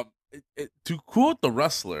 To quote the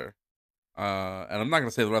wrestler, and I'm not going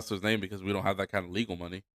to say the wrestler's name because we don't have that kind of legal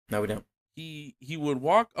money. No, we don't. He would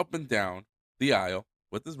walk up and down the aisle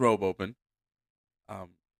with his robe open,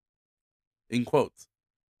 in quotes,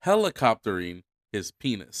 helicoptering his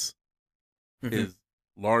penis, his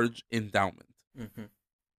large endowment. Mm-hmm.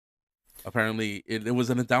 Apparently, it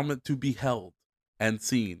was an endowment to be held and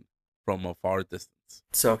seen from a far distance.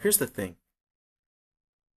 So here's the thing.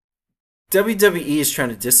 WWE is trying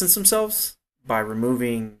to distance themselves by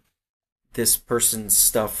removing this person's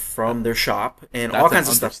stuff from their shop and all kinds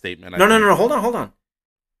of stuff. No. Hold on.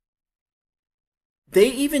 They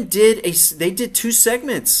even did they did 2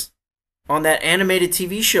 segments on that animated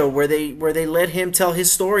TV show where they let him tell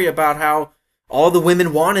his story about how all the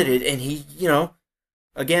women wanted it, and he, you know,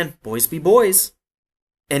 again, boys be boys.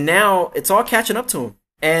 And now it's all catching up to him.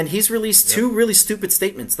 And he's released 2 really stupid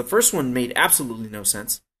statements. The first one made absolutely no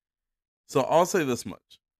sense. So I'll say this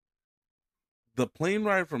much. The plane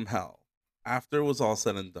ride from hell, after it was all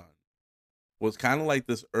said and done, was kind of like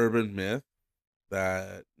this urban myth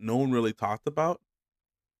that no one really talked about.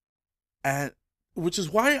 And which is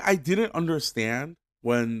why I didn't understand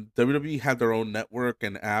when WWE had their own network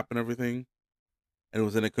and app and everything, and it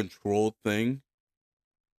was in a controlled thing.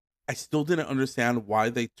 I still didn't understand why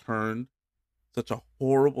they turned such a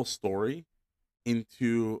horrible story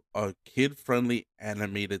into a kid-friendly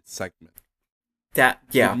animated segment.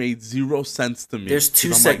 It made zero sense to me. There's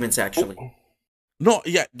two segments, actually. Oh. No,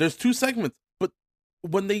 yeah, there's two segments. But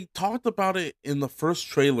when they talked about it in the first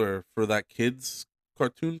trailer for that kids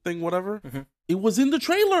cartoon thing, whatever, it was in the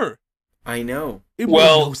trailer. I know. It made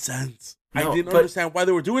no sense. No, I didn't understand why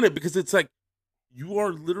they were doing it, because it's like, you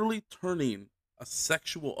are literally turning a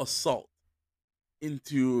sexual assault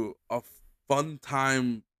into a fun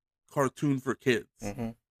time cartoon for kids.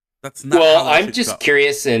 That's not. Well, I'm just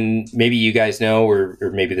curious, and maybe you guys know, or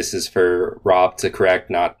maybe this is for Rob to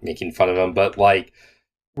correct, not making fun of him, but like,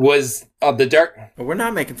 was the dark? Well, we're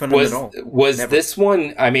not making fun of him at all. Was this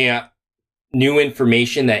one? I mean, new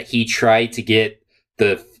information that he tried to get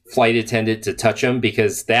the flight attendant to touch him,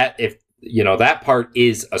 because that, if you know, that part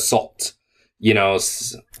is assault. You know,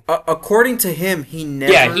 according to him, he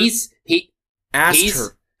never. Yeah, he asked her.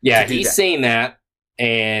 Yeah, he's saying that,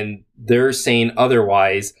 and they're saying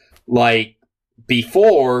otherwise. Like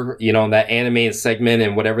before, you know, that animated segment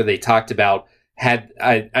and whatever they talked about had.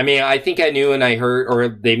 I mean, I think I knew and I heard, or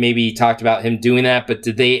they maybe talked about him doing that. But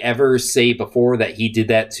did they ever say before that he did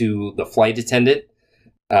that to the flight attendant?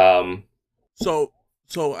 So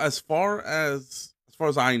as far as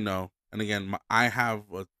I know, and again, I have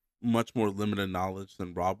a much more limited knowledge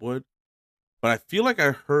than Rob would, but I feel like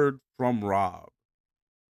I heard from Rob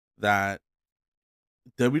that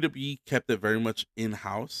WWE kept it very much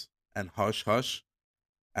in-house and hush-hush,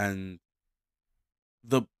 and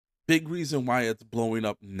the big reason why it's blowing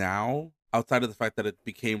up now, outside of the fact that it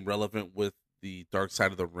became relevant with the Dark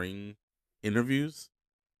Side of the Ring interviews,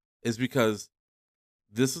 is because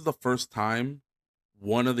this is the first time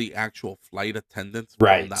one of the actual flight attendants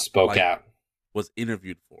spoke out, was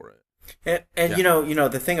interviewed for it. And you know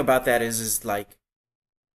the thing about that is like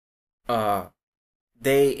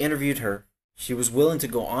they interviewed her. She was willing to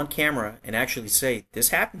go on camera and actually say, "This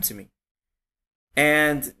happened to me."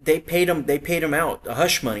 And they paid him out a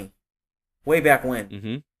hush money way back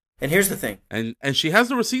when. And here's the thing. And she has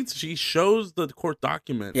the receipts. She shows the court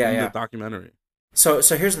document in the documentary. So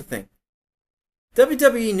here's the thing.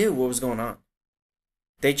 WWE knew what was going on.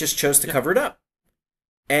 They just chose to cover it up.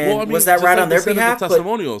 And was that right on their behalf?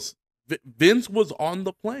 Testimonials. Vince was on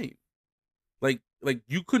the plane. Like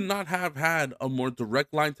you could not have had a more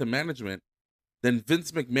direct line to management than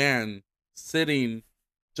Vince McMahon sitting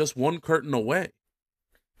just one curtain away.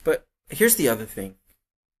 But here's the other thing.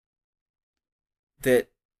 That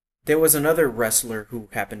there was another wrestler who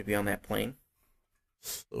happened to be on that plane.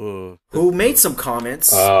 Who made some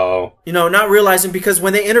comments. Oh. You know, not realizing, because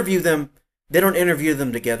when they interview them, they don't interview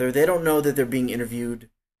them together. They don't know that they're being interviewed,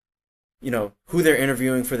 you know, who they're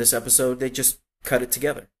interviewing for this episode. They just cut it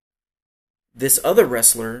together. This other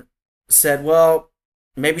wrestler said, well,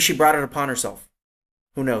 maybe she brought it upon herself.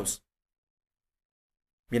 Who knows?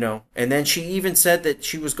 You know, and then she even said that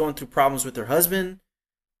she was going through problems with her husband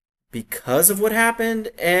because of what happened,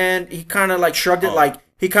 and he kind of like shrugged it, like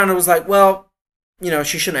he kind of was like, well, you know,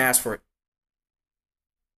 she shouldn't ask for it.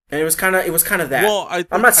 And it was kind of that. Well,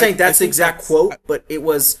 I'm not saying that's the exact quote, but it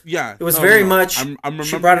was. Yeah, it was very much.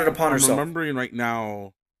 She brought it upon herself. I'm remembering right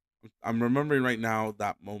now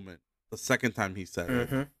that moment, the second time he said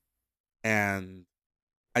it, and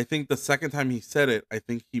I think the second time he said it, I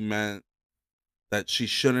think he meant that she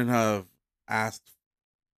shouldn't have asked.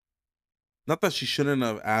 Not that she shouldn't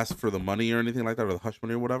have asked for the money or anything like that, or the hush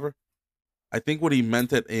money or whatever. I think what he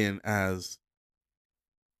meant it in as,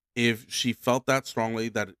 if she felt that strongly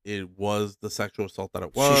that it was the sexual assault that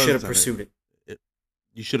it was, she should have pursued it.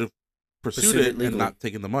 You should have pursued it and not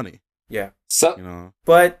taken the money. Yeah. So, you know,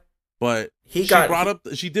 but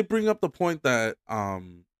she did bring up the point that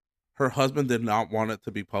her husband did not want it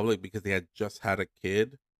to be public because they had just had a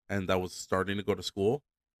kid and that was starting to go to school,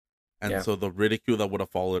 and so the ridicule that would have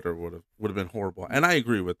followed her would have been horrible. And I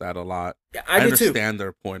agree with that a lot. Yeah, I understand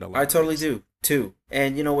their point a lot. I totally do too.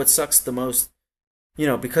 And you know what sucks the most? You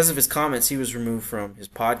know, because of his comments, he was removed from his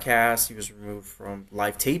podcast. He was removed from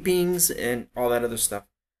live tapings and all that other stuff.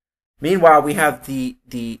 Meanwhile, we have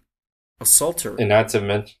the assaulter, and not to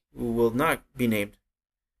mention, who will not be named.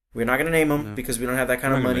 We're not going to name him because we don't have that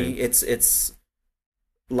kind of money. It's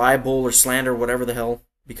libel or slander, whatever the hell,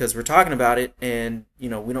 because we're talking about it, and you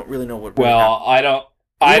know we don't really know what. Well, I don't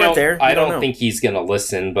know. think he's going to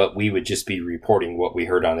listen, but we would just be reporting what we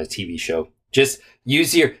heard on a TV show. Just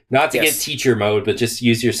use your, not to get teacher mode, but just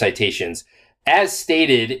use your citations. As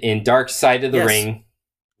stated in Dark Side of the Ring.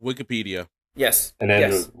 Wikipedia. Yes. And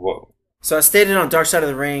then Yes. So as stated on Dark Side of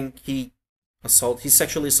the Ring, he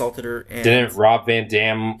sexually assaulted her, and didn't Rob Van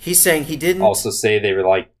Dam he's saying he didn't also say they were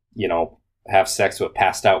like, have sex with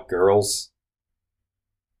passed out girls?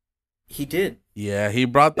 He did. Yeah, he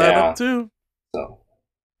brought that up too.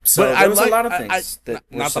 So but there was a lot of things that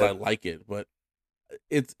were not said. that I like it, but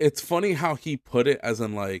it's funny how he put it as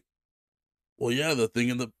in like, well, yeah, the thing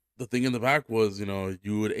in the back was,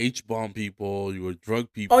 you would H-bomb people, you would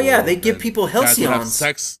drug people. Oh yeah, they give people guys would have halcyons.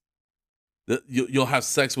 sex. You'll have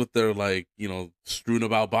sex with their like, strewn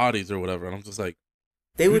about bodies or whatever. And I'm just like,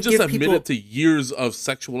 They would just give admitted people to years of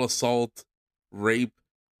sexual assault, rape,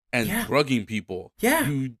 and drugging people. Yeah.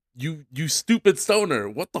 You stupid stoner.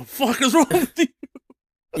 What the fuck is wrong with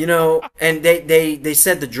you? And they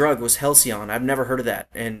said the drug was halcyon. I've never heard of that.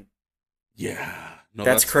 And yeah. No,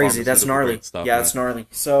 that's crazy. That's gnarly. Stuff, yeah, man. that's gnarly.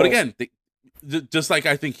 So, but again, just like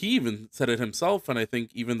I think he even said it himself, and I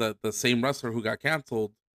think even the same wrestler who got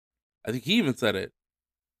canceled, I think he even said it.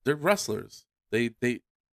 They're wrestlers. They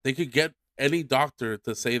could get any doctor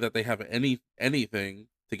to say that they have anything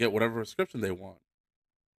to get whatever prescription they want.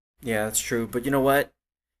 Yeah, that's true. But you know what?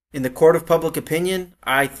 In the court of public opinion,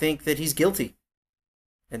 I think that he's guilty.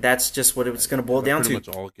 And that's just what it's going to boil down to. Pretty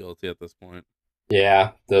much all guilty at this point.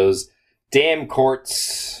 Yeah, those damn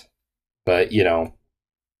courts. But,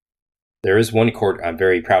 there is one court I'm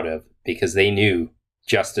very proud of because they knew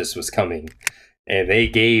justice was coming. And they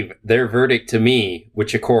gave their verdict to me,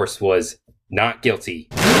 which, of course, was not guilty.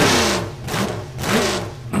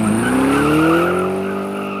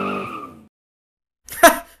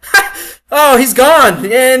 Oh, he's gone.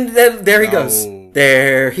 And there he goes.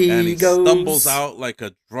 There he goes. Stumbles out like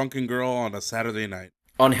a drunken girl on a Saturday night.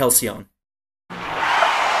 On Halcyon.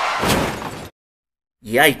 Yikes.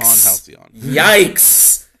 On Halcyon.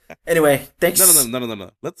 Yikes. Anyway, thanks.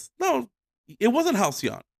 No. It wasn't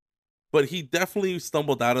Halcyon. But he definitely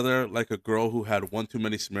stumbled out of there like a girl who had one too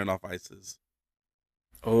many Smirnoff Ices.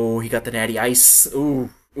 Oh, he got the natty ice. Ooh.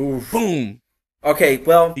 Boom. Okay,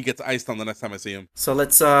 well, he gets iced on the next time I see him. So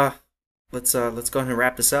let's go ahead and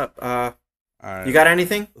wrap this up. All right. You got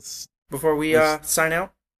anything before we sign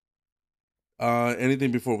out?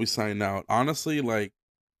 Anything before we sign out? Honestly, like,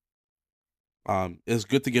 it's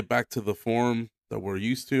good to get back to the form that we're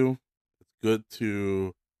used to. It's good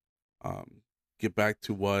to get back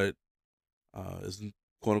to what is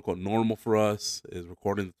quote unquote normal for us, is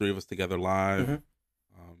recording the three of us together live. Mm-hmm.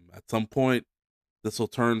 At some point, this will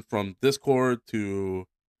turn from Discord to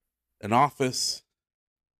an office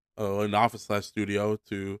 / studio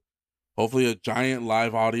to hopefully a giant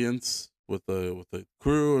live audience with a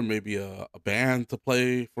crew and maybe a band to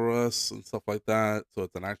play for us and stuff like that. So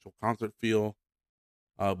it's an actual concert feel.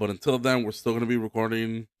 But until then, we're still going to be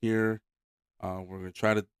recording here. We're going to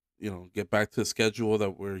try to, get back to the schedule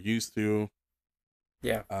that we're used to.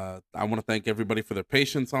 Yeah. I want to thank everybody for their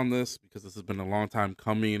patience on this because this has been a long time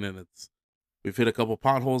coming and we've hit a couple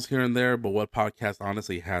potholes here and there, but what podcast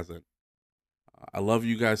honestly hasn't? I love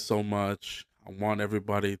you guys so much. I want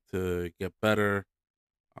everybody to get better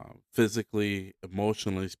physically,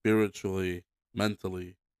 emotionally, spiritually,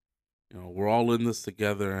 mentally. We're all in this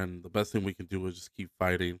together, and the best thing we can do is just keep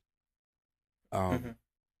fighting.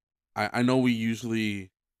 I know we usually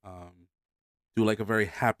do like a very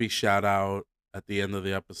happy shout out at the end of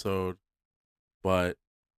the episode, but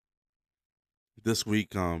this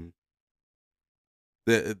week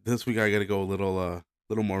this week I gotta go a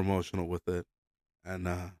little more emotional with it, and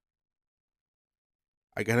I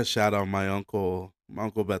gotta shout out my uncle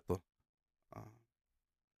Beto.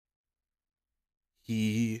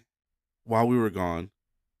 He, while we were gone,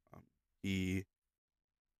 he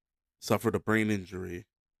suffered a brain injury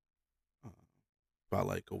about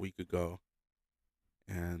like a week ago,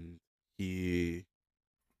 and he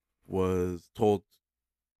was told,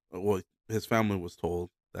 well, his family was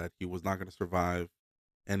told that he was not going to survive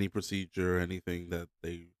any procedure, anything that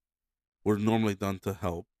they were normally done to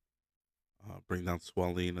help bring down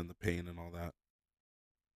swelling and the pain and all that.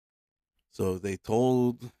 So they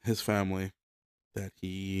told his family that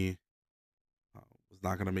he was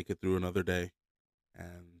not going to make it through another day,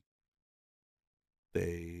 and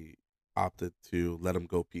they opted to let him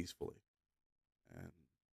go peacefully. And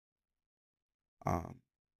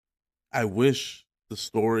I wish the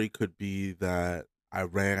story could be that I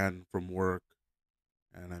ran from work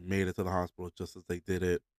and I made it to the hospital just as they did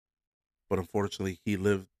it. But unfortunately, he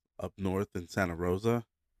lived up north in Santa Rosa,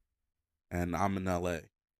 and I'm in LA.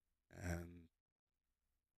 And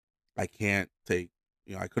I can't take,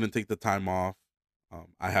 I couldn't take the time off.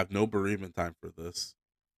 I have no bereavement time for this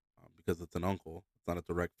because it's an uncle. It's not a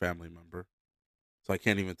direct family member. So I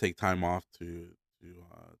can't even take time off to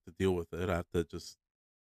to deal with it. I have to just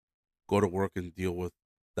go to work and deal with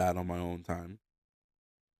that on my own time.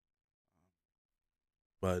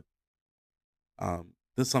 But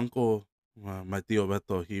this uncle, my tío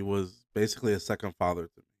Beto, he was basically a second father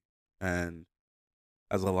to me. And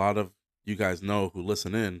as a lot of you guys know who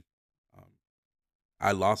listen in,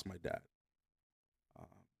 I lost my dad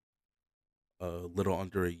a little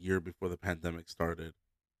under a year before the pandemic started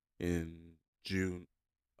in June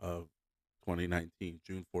of 2019,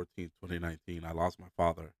 June 14th, 2019. I lost my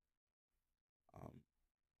father.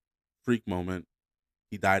 Freak moment.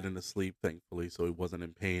 He died in his sleep, thankfully, so he wasn't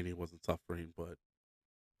in pain, he wasn't suffering, but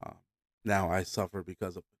now I suffer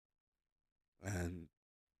because of it. And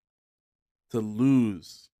to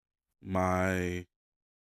lose my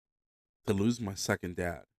second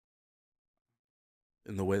dad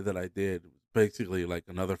in the way that I did, basically like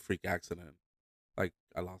another freak accident, like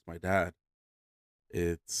I lost my dad.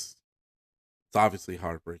 It's obviously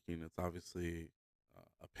heartbreaking. It's obviously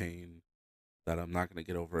a pain that I'm not going to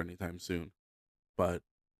get over anytime soon. But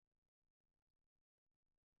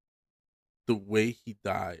the way he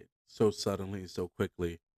died so suddenly, so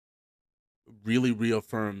quickly, really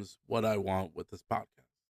reaffirms what I want with this podcast,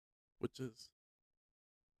 which is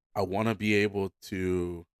I want to be able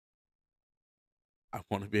to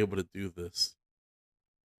do this.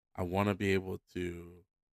 I want to be able to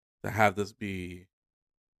have this be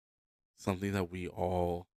something that we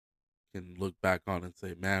all can look back on and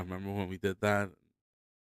say, man, remember when we did that?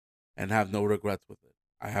 And have no regrets with it.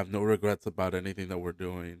 I have no regrets about anything that we're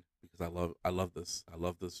doing because I love this. I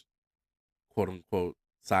love this quote unquote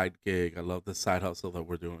side gig. I love this side hustle that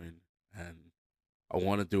we're doing. And I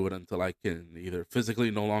want to do it until I can either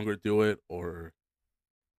physically no longer do it, or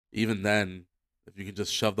even then, if you can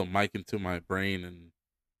just shove the mic into my brain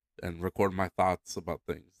and record my thoughts about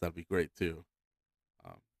things, that'd be great too.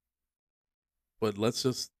 But let's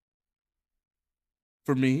just,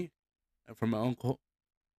 for me and for my uncle,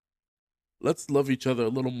 let's love each other a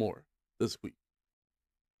little more this week.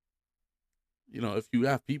 You know, if you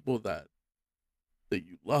have people that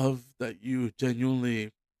you love, that you genuinely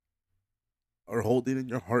are holding in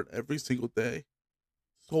your heart every single day,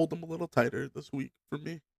 just hold them a little tighter this week for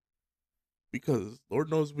me. Because Lord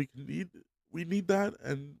knows we need that,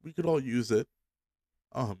 and we could all use it.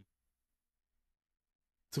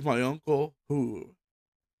 To my uncle, who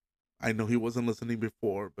I know he wasn't listening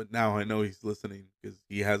before, but now I know he's listening because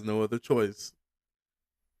he has no other choice.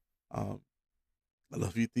 I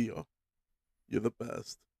love you, Tío. You're the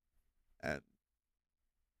best. And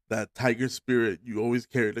that tiger spirit you always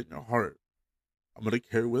carried in your heart, I'm going to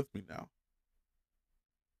carry with me now.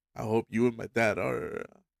 I hope you and my dad are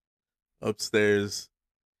upstairs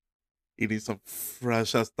eating some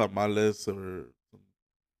fresh ass tamales or some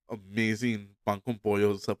amazing pan con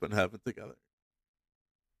pollos up in heaven together,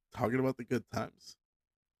 talking about the good times.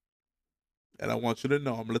 And I want you to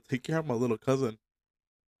know I'm going to take care of my little cousin.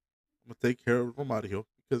 I'm going to take care of Romario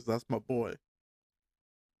because that's my boy.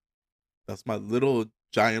 That's my little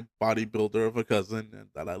giant bodybuilder of a cousin, and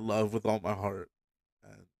that I love with all my heart.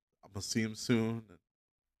 And I'm going to see him soon. And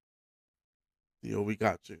Tío, we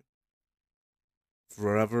got you.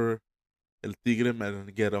 Forever, El Tigre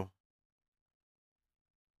Merenguero.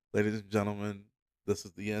 Ladies and gentlemen, this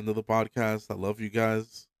is the end of the podcast. I love you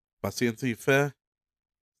guys. Paciencia y fe.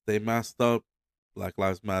 Stay masked up. Black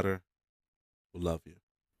Lives Matter. We love you.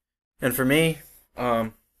 And for me,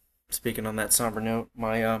 speaking on that somber note,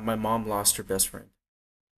 my mom lost her best friend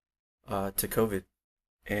to COVID,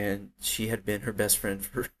 and she had been her best friend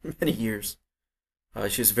for many years.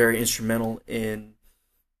 She was very instrumental in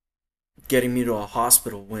getting me to a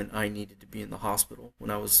hospital when I needed to be in the hospital when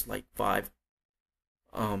I was like 5,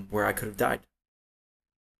 where I could have died.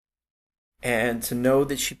 And to know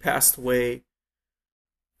that she passed away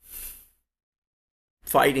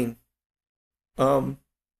fighting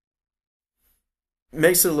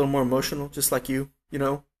makes it a little more emotional, just like you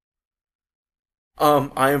know.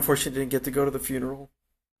 I unfortunately didn't get to go to the funeral,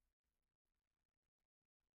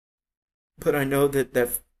 but I know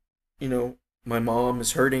that you know, my mom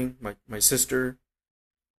is hurting, my sister,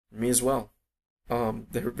 me as well.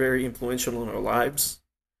 They were very influential in our lives.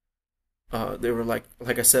 They were like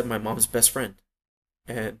I said, my mom's best friend,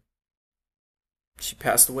 and she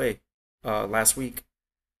passed away last week.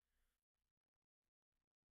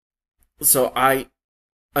 So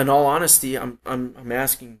in all honesty, I'm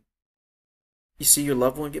asking, you see your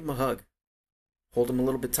loved one, give him a hug, hold him a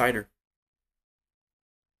little bit tighter,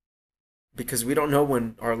 because we don't know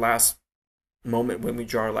when our last moment, when we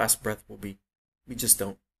draw our last breath, will be. We just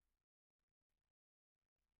don't.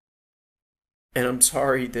 And I'm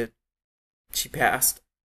sorry that she passed,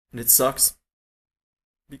 and it sucks.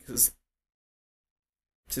 because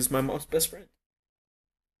she's my mom's best friend.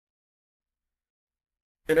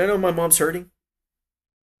 And I know my mom's hurting.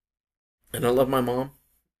 And I love my mom.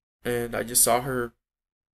 And I just saw her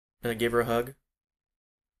and I gave her a hug.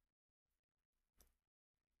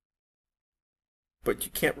 But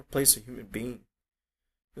you can't replace a human being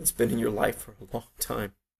that's been in your life for a long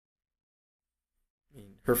time. I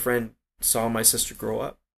mean, her friend saw my sister grow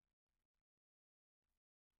up.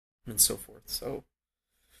 And so forth. So,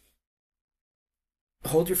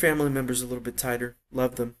 hold your family members a little bit tighter.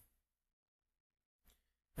 Love them.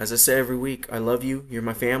 As I say every week, I love you. You're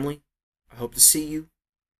my family. I hope to see you.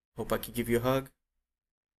 Hope I can give you a hug.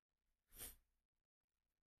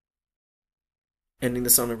 Ending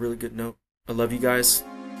this on a really good note. I love you guys.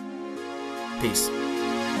 Peace.